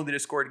 couldn't go in the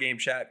Discord game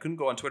chat, couldn't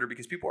go on Twitter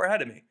because people were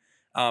ahead of me,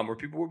 or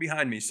people were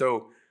behind me.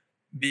 So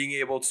being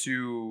able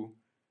to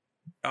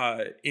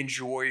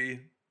enjoy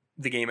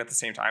the game at the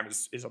same time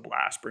is a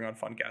blast. Bring on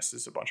fun guests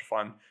is a bunch of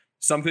fun.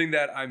 Something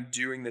that I'm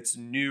doing that's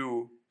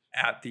new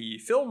at the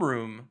Film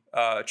Room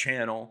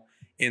channel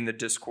in the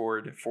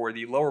Discord for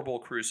the Lower Bowl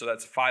crew. So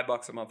that's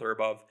 $5 a month or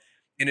above.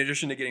 In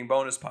addition to getting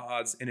bonus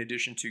pods, in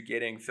addition to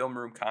getting Film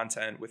Room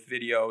content with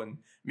video and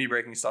me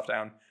breaking stuff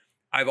down,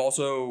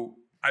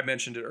 I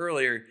mentioned it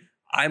earlier,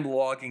 I'm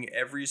logging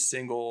every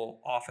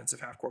single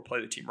offensive half-court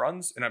play the team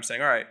runs. And I'm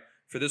saying, all right,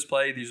 for this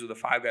play, these are the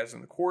 5 guys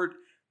on the court.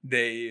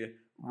 They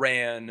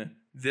ran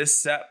this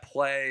set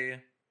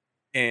play,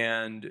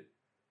 and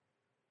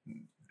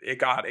it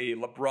got a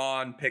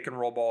LeBron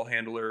pick-and-roll ball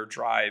handler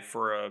drive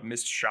for a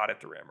missed shot at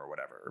the rim or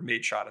whatever, or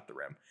made shot at the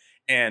rim.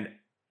 And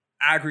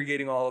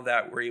aggregating all of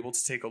that, we're able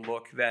to take a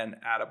look then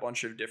at a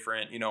bunch of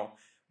different,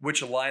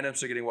 which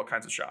lineups are getting what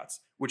kinds of shots,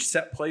 which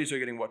set plays are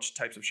getting what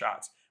types of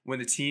shots. When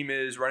the team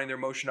is running their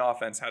motion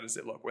offense, how does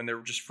it look? When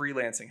they're just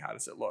freelancing, how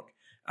does it look?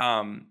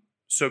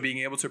 So being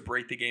able to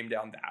break the game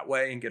down that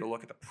way and get a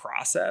look at the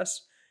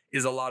process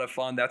is a lot of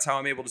fun. That's how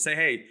I'm able to say,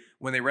 hey,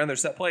 when they run their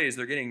set plays,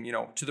 they're getting,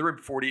 to the rim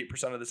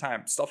 48% of the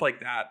time. Stuff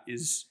like that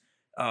is,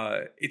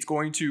 it's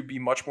going to be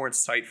much more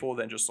insightful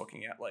than just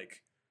looking at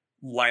like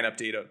lineup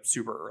data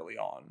super early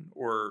on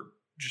or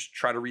just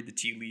try to read the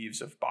tea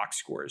leaves of box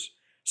scores.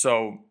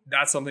 So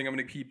that's something I'm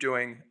going to keep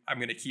doing. I'm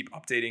going to keep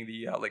updating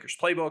the Lakers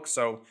playbook.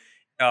 So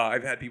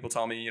I've had people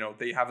tell me,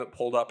 they have it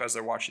pulled up as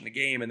they're watching the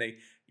game and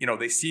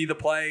they see the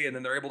play and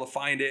then they're able to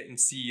find it and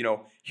see,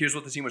 here's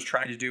what the team was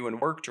trying to do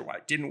and worked or why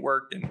it didn't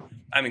work. And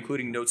I'm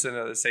including notes in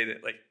there that say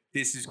that like,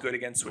 this is good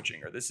against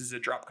switching or this is a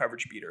drop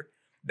coverage beater.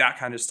 That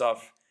kind of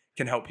stuff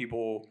can help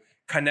people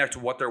connect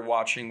what they're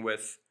watching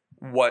with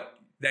what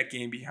that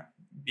game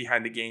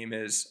behind the game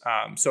is.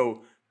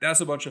 So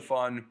that's a bunch of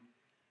fun.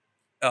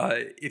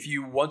 If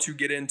you want to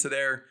get into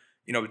there,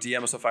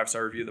 DM us a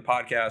 5-star review of the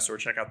podcast or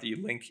check out the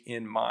link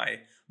in my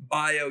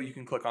bio. You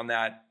can click on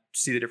that,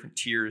 see the different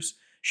tiers.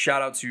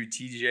 Shout out to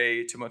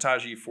TJ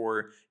Tomotaji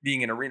for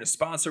being an arena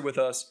sponsor with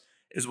us,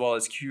 as well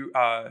as Q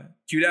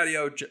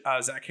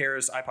Daddio, Zach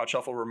Harris, iPod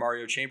Shuffle,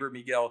 Romario Chamber,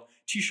 Miguel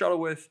T.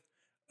 Shuttleworth,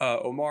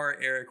 Omar,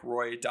 Eric,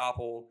 Roy,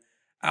 Doppel,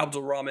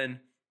 Abdul Rahman,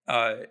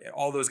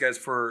 all those guys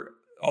for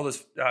all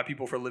those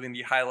people for living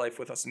the high life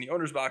with us in the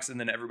owner's box, and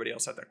then everybody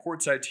else at that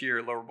courtside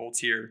tier, lower bowl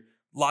tier.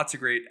 Lots of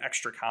great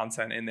extra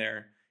content in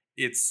there.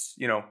 It's,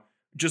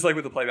 just like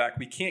with the playback,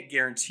 we can't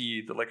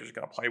guarantee the Lakers are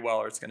going to play well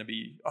or it's going to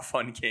be a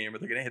fun game or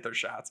they're going to hit their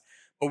shots,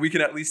 but we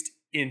can at least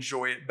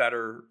enjoy it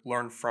better,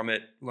 learn from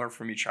it, learn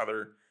from each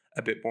other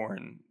a bit more,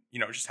 and,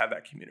 just have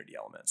that community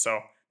element. So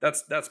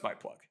that's my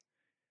plug.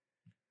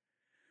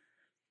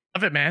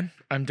 Love it, man.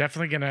 I'm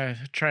definitely going to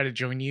try to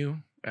join you,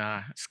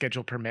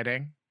 schedule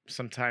permitting,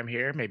 sometime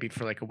here, maybe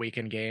for like a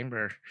weekend game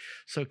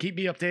so keep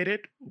me updated.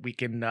 We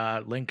can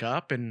link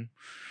up and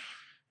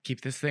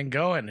keep this thing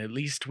going. At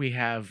least we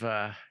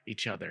have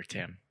each other,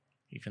 Tim,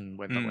 even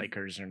when the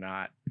Lakers are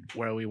not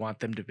where we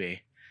want them to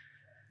be.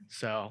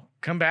 So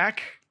come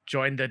back,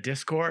 join the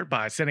Discord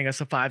by sending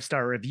us a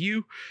 5-star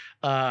review.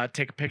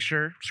 Take a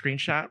picture,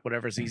 screenshot,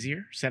 whatever's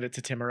easier. Send it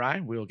to Tim or I.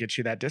 We'll get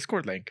you that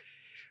Discord link.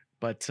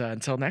 But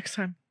until next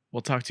time,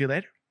 we'll talk to you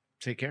later.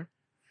 Take care.